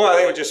aggressive? Well, I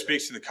think it just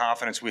speaks to the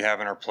confidence we have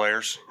in our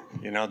players,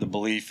 the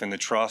belief and the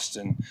trust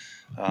and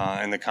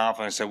the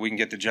confidence that we can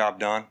get the job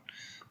done.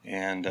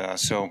 And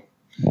so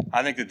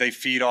I think that they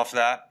feed off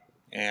that.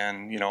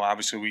 And,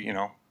 obviously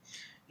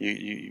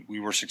we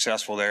were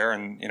successful there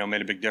and,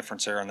 made a big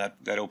difference there in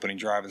that opening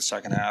drive of the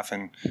second half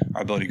and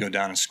our ability to go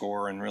down and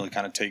score and really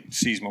kind of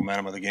seize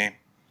momentum of the game.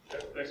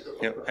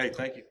 Yep. Hey,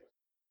 thank you.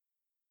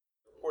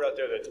 Report out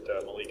there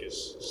that Malik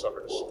has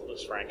suffered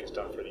as Frank has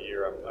done for the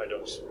year. I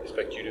don't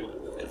expect you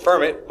to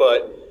confirm it,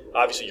 but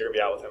obviously you're going to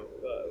be out with him,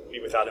 be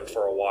without him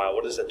for a while.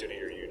 What does that do to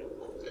your unit?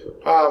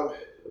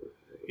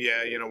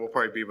 We'll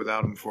probably be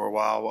without him for a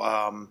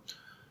while.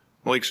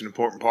 Malik's an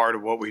important part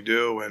of what we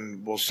do,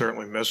 and we'll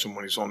certainly miss him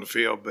when he's on the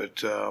field.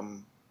 But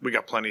we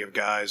got plenty of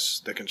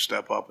guys that can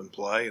step up and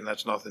play, and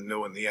that's nothing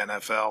new in the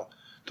NFL.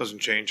 It doesn't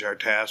change our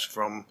task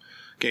from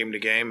game to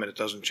game, and it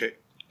doesn't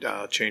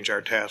change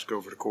our task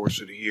over the course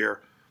of the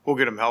year. We'll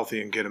get him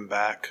healthy and get him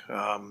back.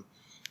 And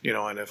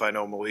if I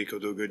know Malik will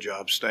do a good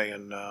job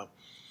staying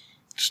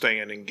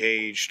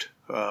engaged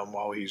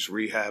while he's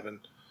rehabbing.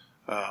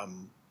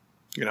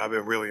 I've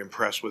been really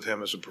impressed with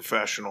him as a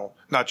professional,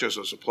 not just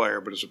as a player,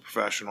 but as a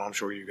professional. I'm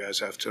sure you guys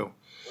have too.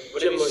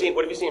 What have you seen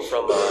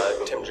from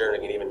Tim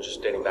Jernigan, even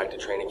just dating back to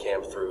training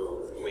camp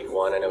through week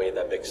 1? I know he had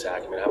that big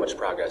sack. How much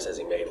progress has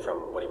he made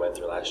from what he went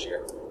through last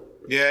year?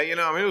 Yeah,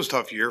 it was a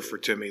tough year for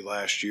Timmy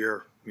last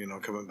year,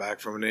 coming back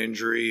from an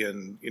injury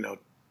and,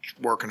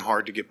 working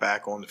hard to get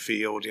back on the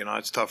field.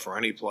 It's tough for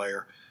any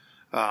player.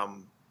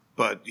 But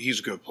but he's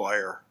a good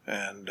player,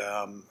 and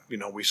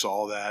we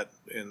saw that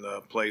in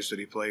the plays that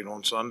he played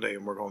on Sunday,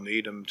 and we're going to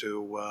need him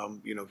to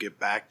get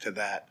back to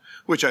that,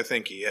 which I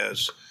think he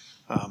is.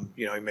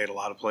 He made a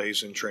lot of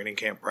plays in training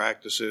camp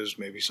practices,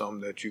 maybe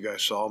some that you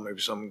guys saw, maybe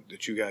some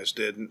that you guys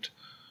didn't.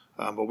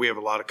 But we have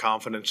a lot of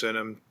confidence in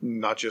him,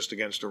 not just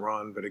against the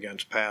run, but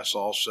against pass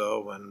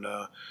also. And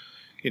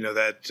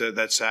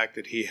that sack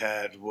that he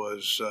had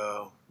was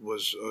a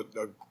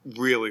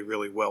really,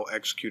 really well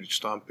executed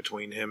stunt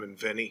between him and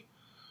Vinny.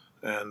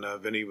 And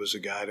Vinny was a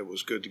guy that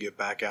was good to get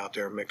back out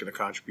there making a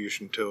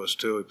contribution to us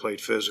too. He played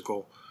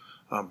physical,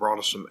 brought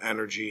us some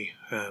energy,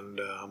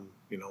 and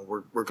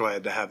we're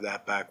glad to have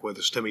that back with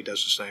us. Timmy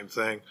does the same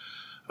thing.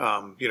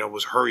 It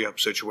was a hurry-up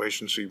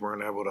situation, so you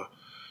weren't able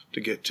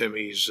to get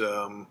Timmy's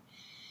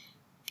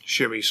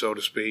shimmy, so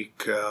to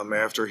speak,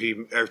 after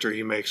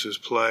he makes his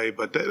play.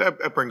 But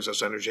that brings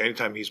us energy.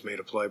 Anytime he's made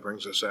a play,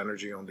 brings us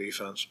energy on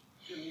defense.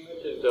 You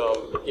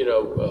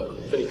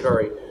mentioned, Vinny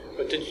Curry,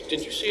 but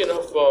did you see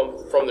enough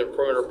from the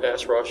perimeter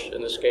pass rush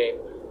in this game?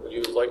 Would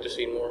you like to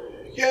see more?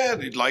 Yeah,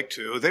 they'd like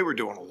to. They were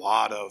doing a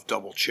lot of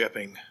double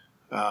chipping,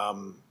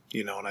 and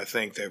I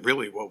think that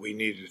really what we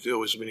needed to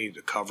do is we needed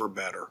to cover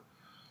better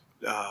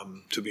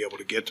to be able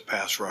to get the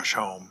pass rush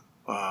home.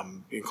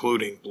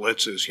 Including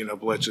blitzes,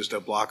 blitzes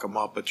that block them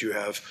up, but you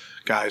have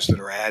guys that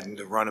are adding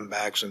to running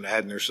backs and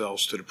adding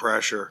themselves to the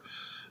pressure.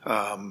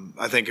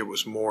 I think it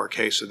was more a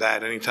case of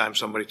that. Anytime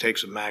somebody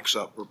takes a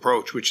max-up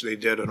approach, which they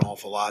did an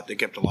awful lot, they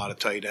kept a lot of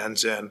tight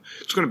ends in,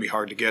 it's going to be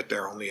hard to get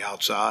there on the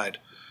outside.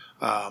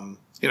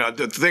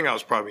 The thing I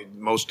was probably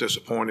most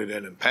disappointed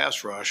in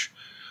pass rush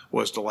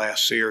was the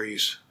last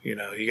series. You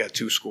got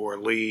 2-score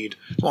lead.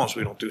 As long as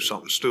we don't do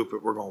something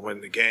stupid, we're going to win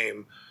the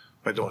game.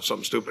 By doing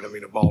something stupid, I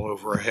mean a ball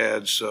over our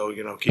heads, so,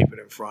 keep it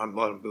in front,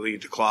 let them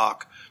bleed the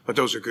clock. But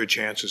those are good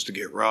chances to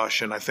get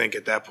rush. And I think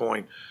at that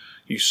point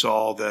you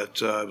saw that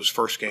it was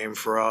first game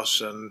for us,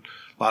 and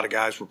a lot of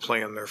guys were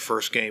playing their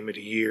first game of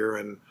the year,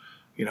 and,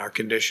 our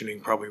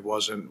conditioning probably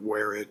wasn't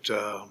where it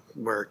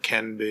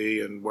can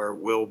be and where it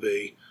will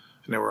be.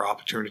 And there were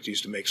opportunities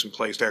to make some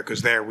plays there,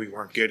 because there we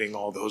weren't getting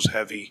all those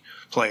heavy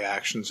play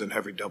actions and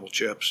heavy double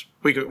chips.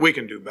 We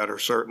can do better,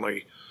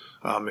 certainly,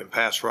 in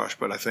pass rush,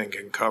 but I think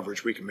in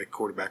coverage we can make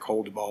quarterback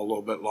hold the ball a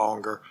little bit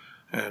longer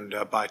and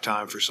buy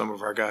time for some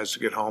of our guys to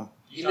get home.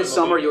 In the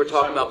summer, you were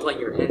talking about playing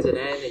your ends at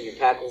end and your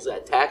tackles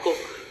at tackle.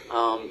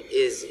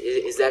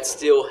 Is that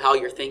still how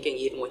you're thinking,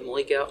 even with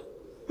Malik out?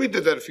 We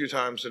did that a few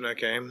times in that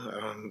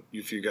game.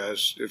 If you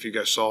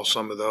guys saw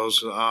some of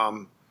those,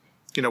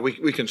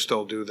 we can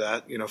still do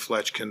that.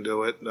 Fletch can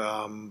do it.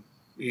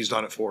 He's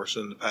done it for us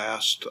in the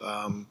past.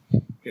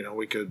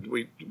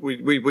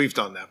 We've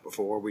done that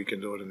before. We can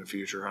do it in the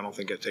future. I don't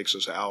think it takes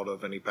us out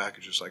of any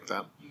packages like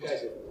that. You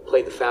guys have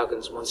played the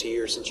Falcons once a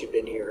year since you've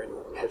been here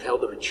and have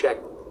held them in check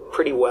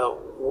pretty well.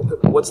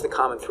 What's the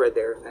common thread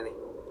there, if any?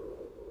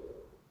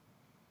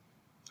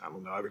 I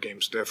don't know. Every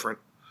game's different.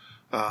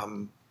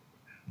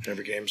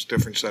 Every game's a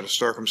different set of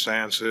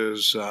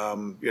circumstances.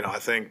 I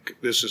think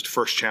this is the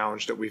first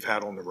challenge that we've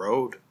had on the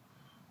road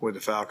with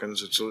the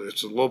Falcons. It's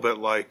a little bit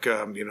like,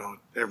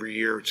 every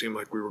year it seemed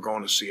like we were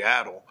going to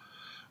Seattle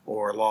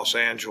or Los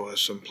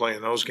Angeles and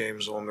playing those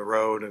games on the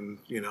road. And,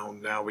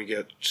 now we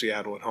get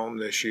Seattle at home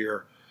this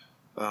year.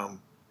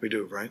 We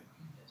do, right?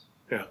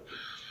 Yeah.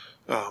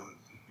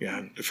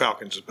 The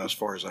Falcons is as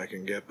far as I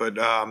can get.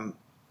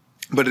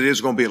 But it is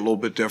going to be a little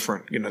bit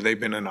different. They've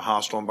been in a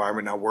hostile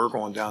environment. Now we're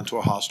going down to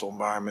a hostile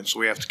environment, so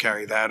we have to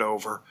carry that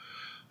over.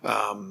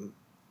 I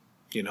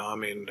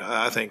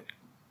think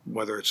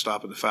whether it's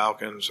stopping the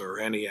Falcons or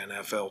any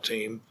NFL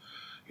team,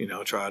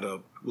 try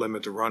to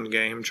limit the run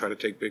game, try to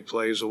take big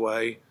plays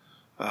away,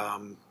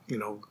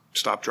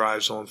 stop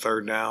drives on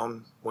third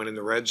down, win in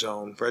the red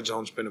zone. Red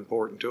zone's been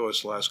important to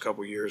us the last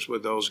couple of years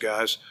with those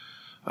guys,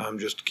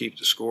 just to keep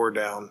the score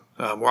down.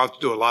 We'll have to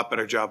do a lot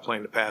better job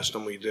playing the pass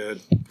than we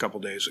did a couple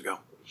days ago.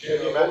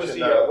 What happened to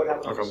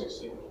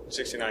the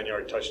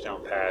 69-yard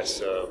touchdown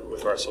pass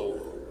with Russell?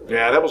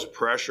 Yeah, that was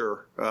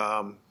pressure.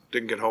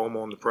 Didn't get home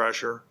on the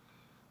pressure.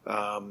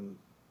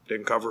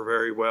 Didn't cover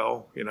very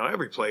well.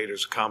 Every play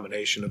there's a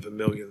combination of a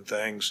million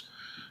things.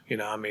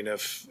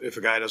 If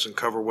a guy doesn't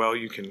cover well,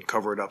 you can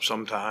cover it up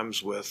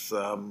sometimes with,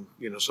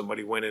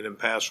 somebody winning in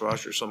pass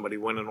rush or somebody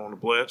winning on a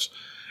blitz.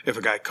 If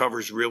a guy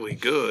covers really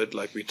good,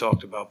 like we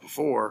talked about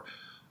before,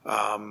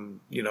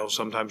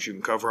 sometimes you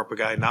can cover up a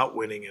guy not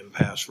winning in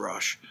pass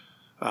rush.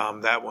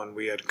 That one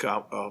we had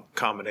a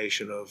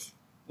combination of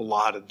a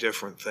lot of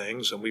different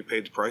things, and we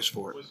paid the price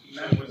for it.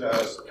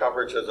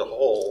 Coverage as a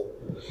whole,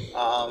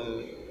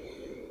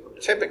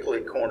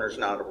 typically corner's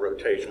not a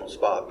rotational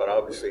spot, but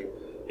obviously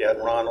you had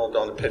Ronald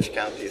on the pitch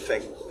count. Do you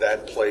think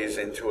that plays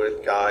into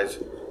it, guys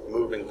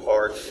moving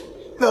parts?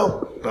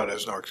 No,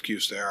 there's no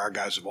excuse there. Our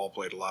guys have all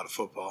played a lot of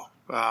football.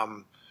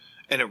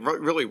 And it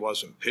really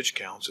wasn't pitch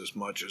counts as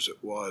much as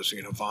it was.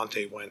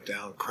 Vontae went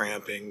down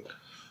cramping.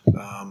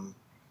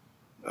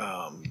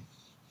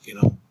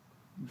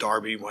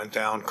 Darby went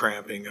down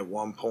cramping at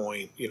one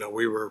point.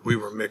 We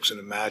were mixing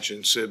and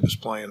matching. Sid was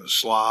playing the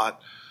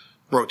slot.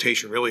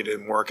 rotation really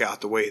didn't work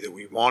out the way that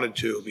we wanted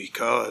to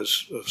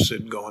because of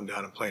Sid going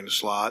down and playing the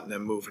slot and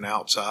then moving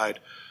outside.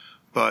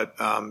 But,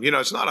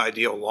 it's not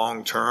ideal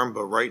long term,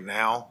 but right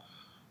now,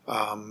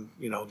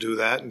 do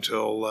that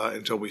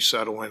until we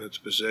settle in at the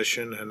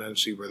position and then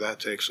see where that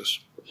takes us.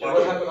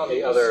 What happened on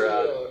the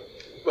other?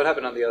 What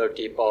happened on the other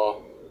deep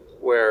ball,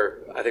 where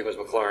I think it was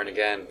McLaurin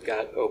again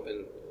got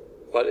open,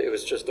 but it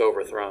was just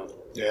overthrown.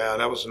 Yeah,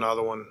 that was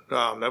another one.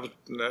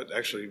 That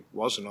actually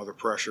was another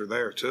pressure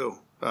there too.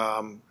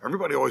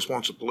 Everybody always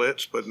wants a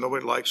blitz, but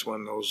nobody likes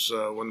when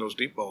those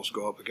deep balls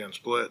go up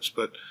against blitz.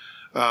 But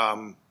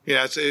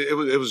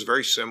it was a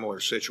very similar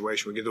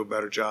situation. We could do a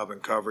better job in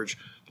coverage,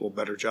 a little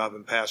better job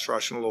in pass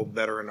rush, and a little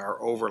better in our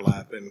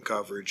overlap in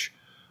coverage.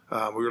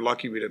 We were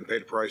lucky we didn't pay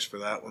the price for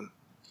that one.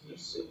 You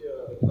see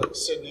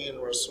Sidney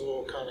and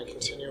Rasul kind of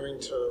continuing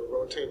to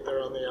rotate there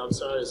on the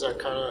outside. Is that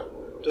kind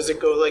of, does it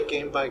go like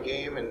game by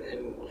game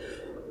and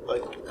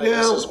like I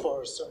guess as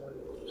far as someone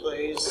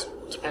plays,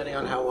 depending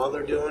on how well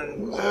they're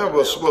doing?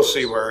 We'll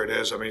see where it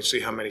is. I mean,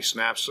 see how many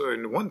snaps.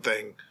 And one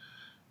thing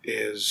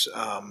is,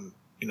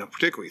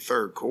 particularly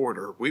third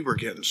quarter, we were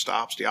getting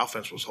stops. The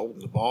offense was holding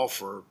the ball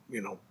for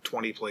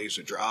 20 plays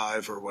a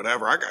drive or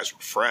whatever. Our guys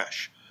were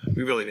fresh.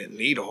 We really didn't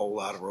need a whole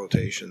lot of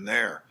rotation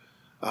there.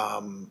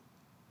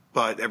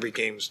 But every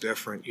game's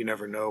different. You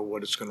never know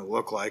what it's going to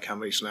look like, how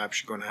many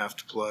snaps you're going to have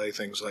to play,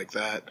 things like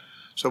that.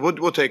 So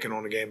we'll take it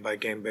on a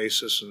game-by-game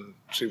basis and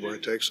see where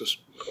it takes us.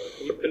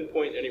 Can you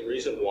pinpoint any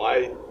reason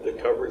why the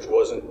coverage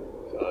wasn't,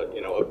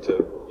 up to,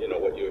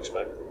 what you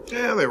expect?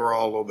 Yeah, they were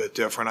all a little bit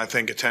different. I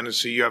think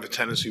you have a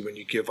tendency when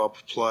you give up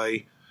a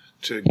play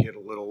to get a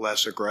little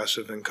less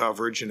aggressive in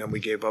coverage, and then we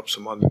gave up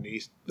some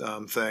underneath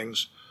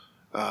things.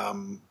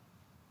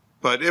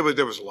 But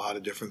there was a lot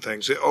of different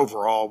things.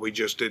 Overall, we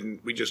just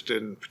didn't,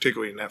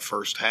 particularly in that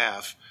first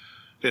half,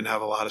 didn't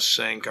have a lot of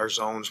sync. Our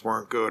zones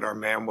weren't good. Our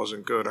man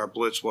wasn't good. Our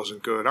blitz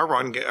wasn't good.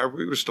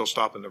 We were still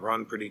stopping the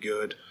run pretty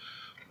good.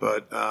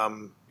 But,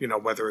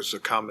 whether it's a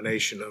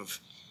combination of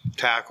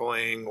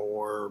tackling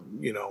or,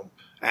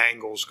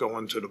 angles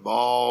going to the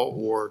ball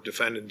or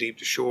defending deep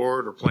to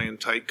short or playing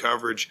tight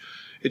coverage,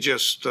 it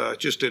just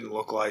didn't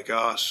look like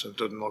us. It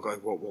didn't look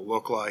like what we'll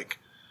look like.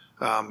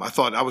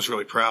 I was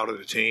really proud of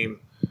the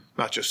team.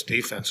 Not just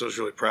defense. I was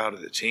really proud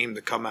of the team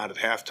to come out at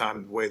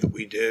halftime the way that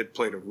we did,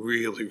 played a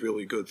really,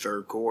 really good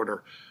third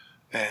quarter.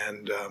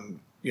 And,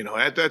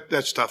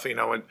 that's tough,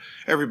 and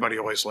everybody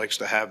always likes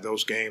to have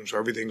those games where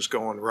everything's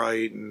going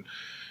right and,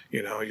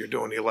 you're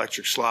doing the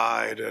electric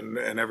slide and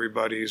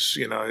everybody's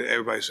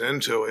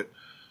into it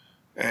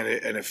and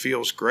it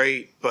feels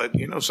great. But,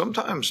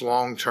 sometimes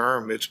long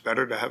term it's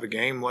better to have a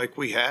game like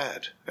we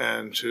had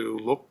and to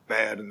look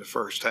bad in the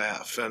first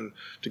half and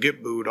to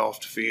get booed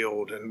off the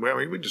field. And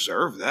we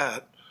deserve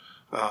that.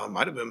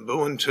 Might have been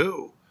booing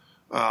too.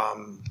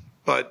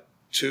 But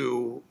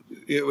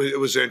it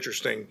was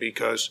interesting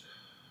because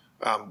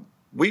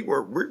we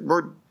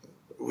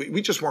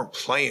just weren't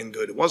playing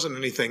good. It wasn't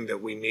anything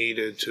that we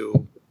needed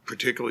to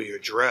particularly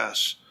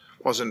address.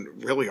 Wasn't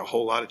really a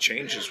whole lot of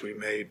changes we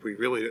made. We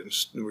really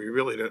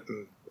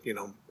didn't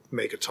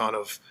make a ton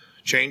of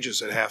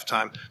changes at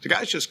halftime. The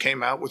guys just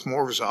came out with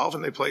more resolve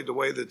and they played the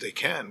way that they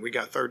can. We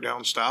got third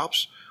down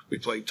stops. We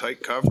played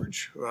tight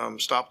coverage,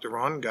 stopped the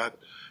run,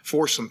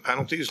 forced some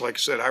penalties. Like I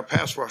said, our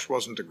pass rush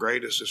wasn't the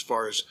greatest as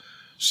far as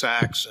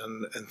sacks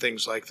and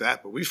things like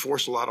that, but we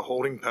forced a lot of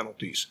holding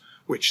penalties,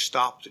 which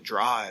stopped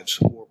drives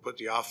or put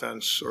the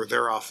offense or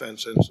their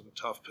offense in some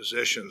tough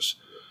positions.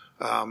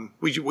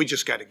 We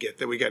just got to get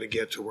there. We got to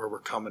get to where we're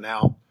coming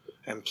out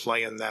and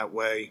playing that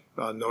way.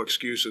 No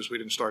excuses. We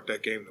didn't start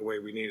that game the way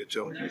we needed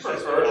to. Would you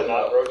prefer to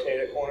not rotate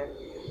at corner?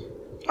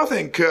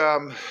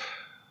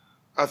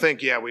 I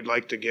think yeah, we'd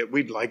like to get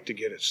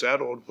it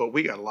settled, but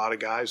we got a lot of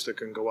guys that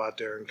can go out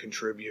there and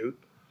contribute.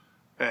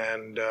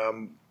 And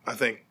I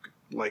think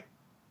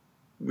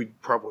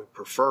we'd probably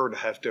prefer to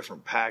have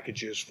different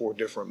packages for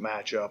different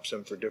matchups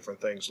and for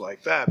different things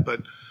like that.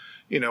 But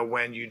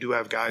when you do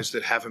have guys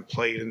that haven't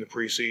played in the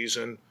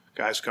preseason,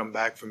 guys come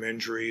back from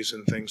injuries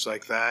and things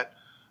like that,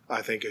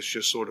 I think it's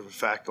just sort of a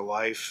fact of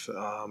life.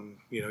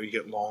 You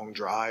get long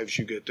drives,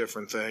 you get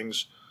different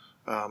things.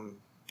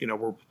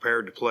 We're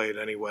prepared to play it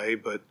anyway,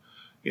 but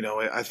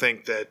I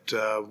think that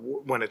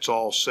when it's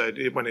all said,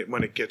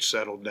 when it gets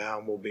settled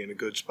down, we'll be in a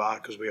good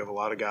spot because we have a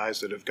lot of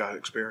guys that have got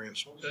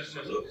experience. Does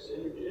Malik's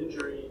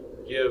injury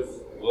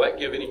will that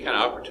give any kind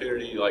of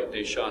opportunity like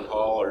Deshaun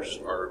Hall or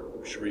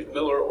Sharif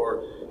Miller,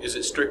 or is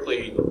it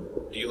strictly,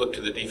 do you look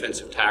to the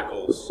defensive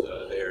tackles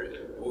there?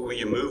 Will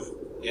you move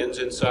ends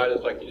inside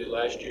like you did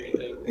last year, you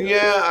think?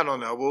 Yeah, I don't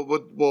know.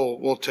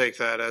 We'll take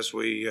that as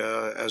we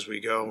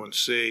go and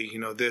see.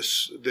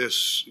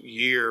 This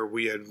year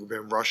we had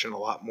been rushing a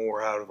lot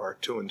more out of our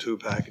 2-and-2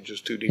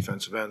 packages, 2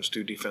 defensive ends,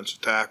 2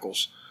 defensive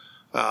tackles,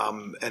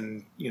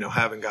 and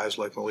having guys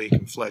like Malik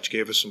and Fletch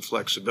gave us some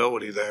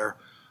flexibility there.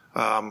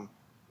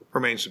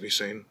 Remains to be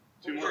seen.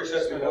 What's your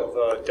assessment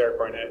of Derek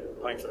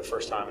Barnett playing for the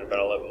first time in about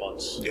 11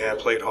 months? Yeah,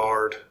 played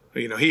hard.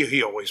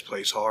 He always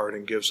plays hard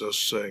and gives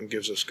us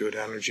good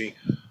energy.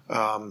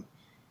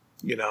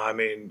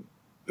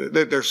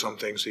 there's some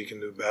things he can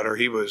do better.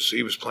 He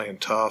was playing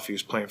tough. He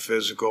was playing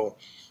physical.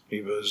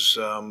 He was,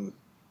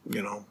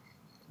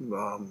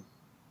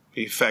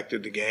 he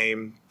affected the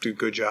game. Did a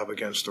good job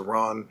against the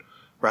run.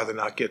 Rather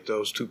not get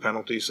those 2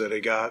 penalties that he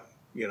got.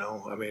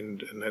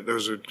 And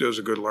those are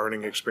good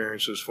learning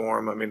experiences for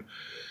him. I mean,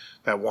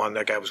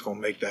 that guy was going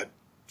to make that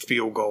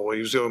field goal. He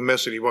was going to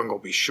miss it. He wasn't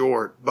going to be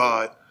short,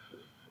 but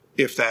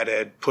if that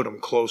had put him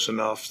close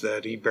enough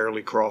that he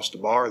barely crossed the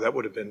bar, that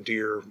would have been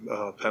dear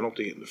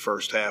penalty in the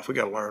first half. We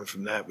got to learn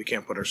from that. We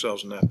can't put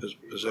ourselves in that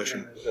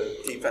position. As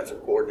a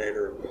defensive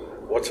coordinator,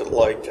 what's it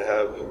like to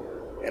have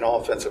an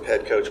offensive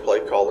head coach, play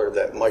caller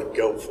that might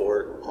go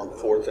for it on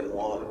 4th and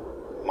 1,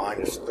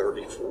 minus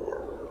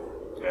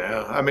 34?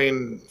 Yeah, I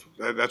mean,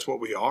 that's what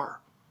we are.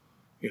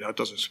 It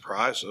doesn't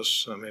surprise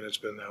us. I mean, it's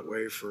been that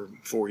way for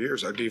 4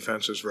 years. Our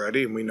defense is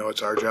ready, and we know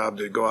it's our job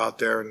to go out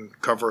there and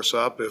cover us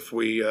up if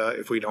we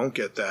don't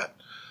get that.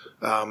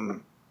 I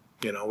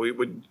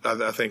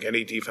think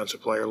any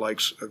defensive player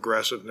likes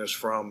aggressiveness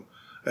from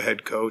a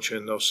head coach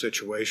in those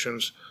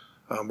situations.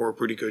 We're a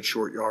pretty good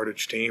short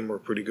yardage team. We're a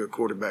pretty good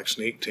quarterback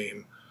sneak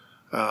team.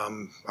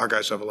 Our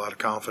guys have a lot of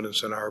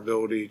confidence in our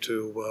ability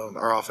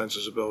our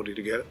offense's ability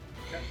to get it.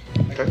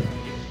 Okay.